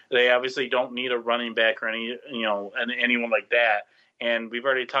that. They obviously don't need a running back or anyone like that. And we've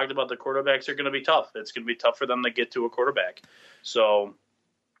already talked about the quarterbacks are going to be tough. It's going to be tough for them to get to a quarterback. So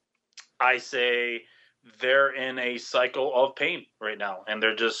I say they're in a cycle of pain right now, and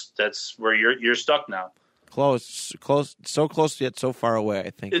that's where you're stuck now. Close, so close yet so far away.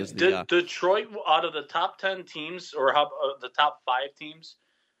 I think is the Detroit out of the top 10 teams or the top 5 teams.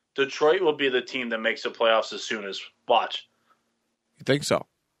 Detroit will be the team that makes the playoffs as soon as watch. You think so?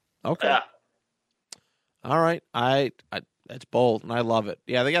 Okay. Yeah. All right. I that's bold, and I love it.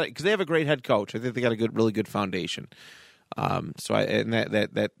 Yeah, they got it because they have a great head coach. I think they got a really good foundation.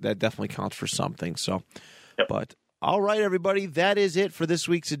 That definitely counts for something. So, yep. But all right, everybody, that is it for this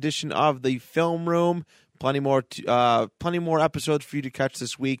week's edition of the Film Room. Plenty more episodes for you to catch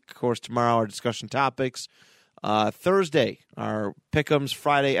this week. Of course, tomorrow our discussion topics. Thursday, our Pick'ems.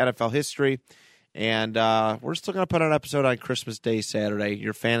 Friday, NFL history, and we're still going to put out an episode on Christmas Day, Saturday.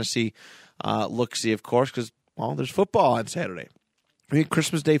 Your fantasy look-see, of course, because there's football on Saturday. I mean,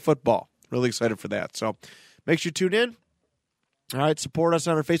 Christmas Day football. Really excited for that. So make sure you tune in. All right, support us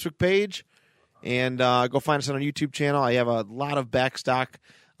on our Facebook page, and go find us on our YouTube channel. I have a lot of backstock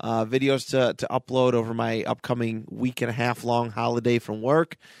videos to upload over my upcoming week and a half long holiday from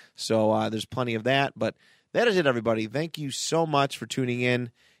work. So there's plenty of that. But that is it, everybody. Thank you so much for tuning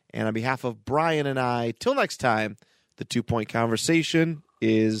in. And on behalf of Brian and I, till next time, the 2 Point Conversation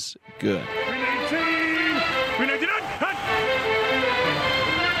is good. 319.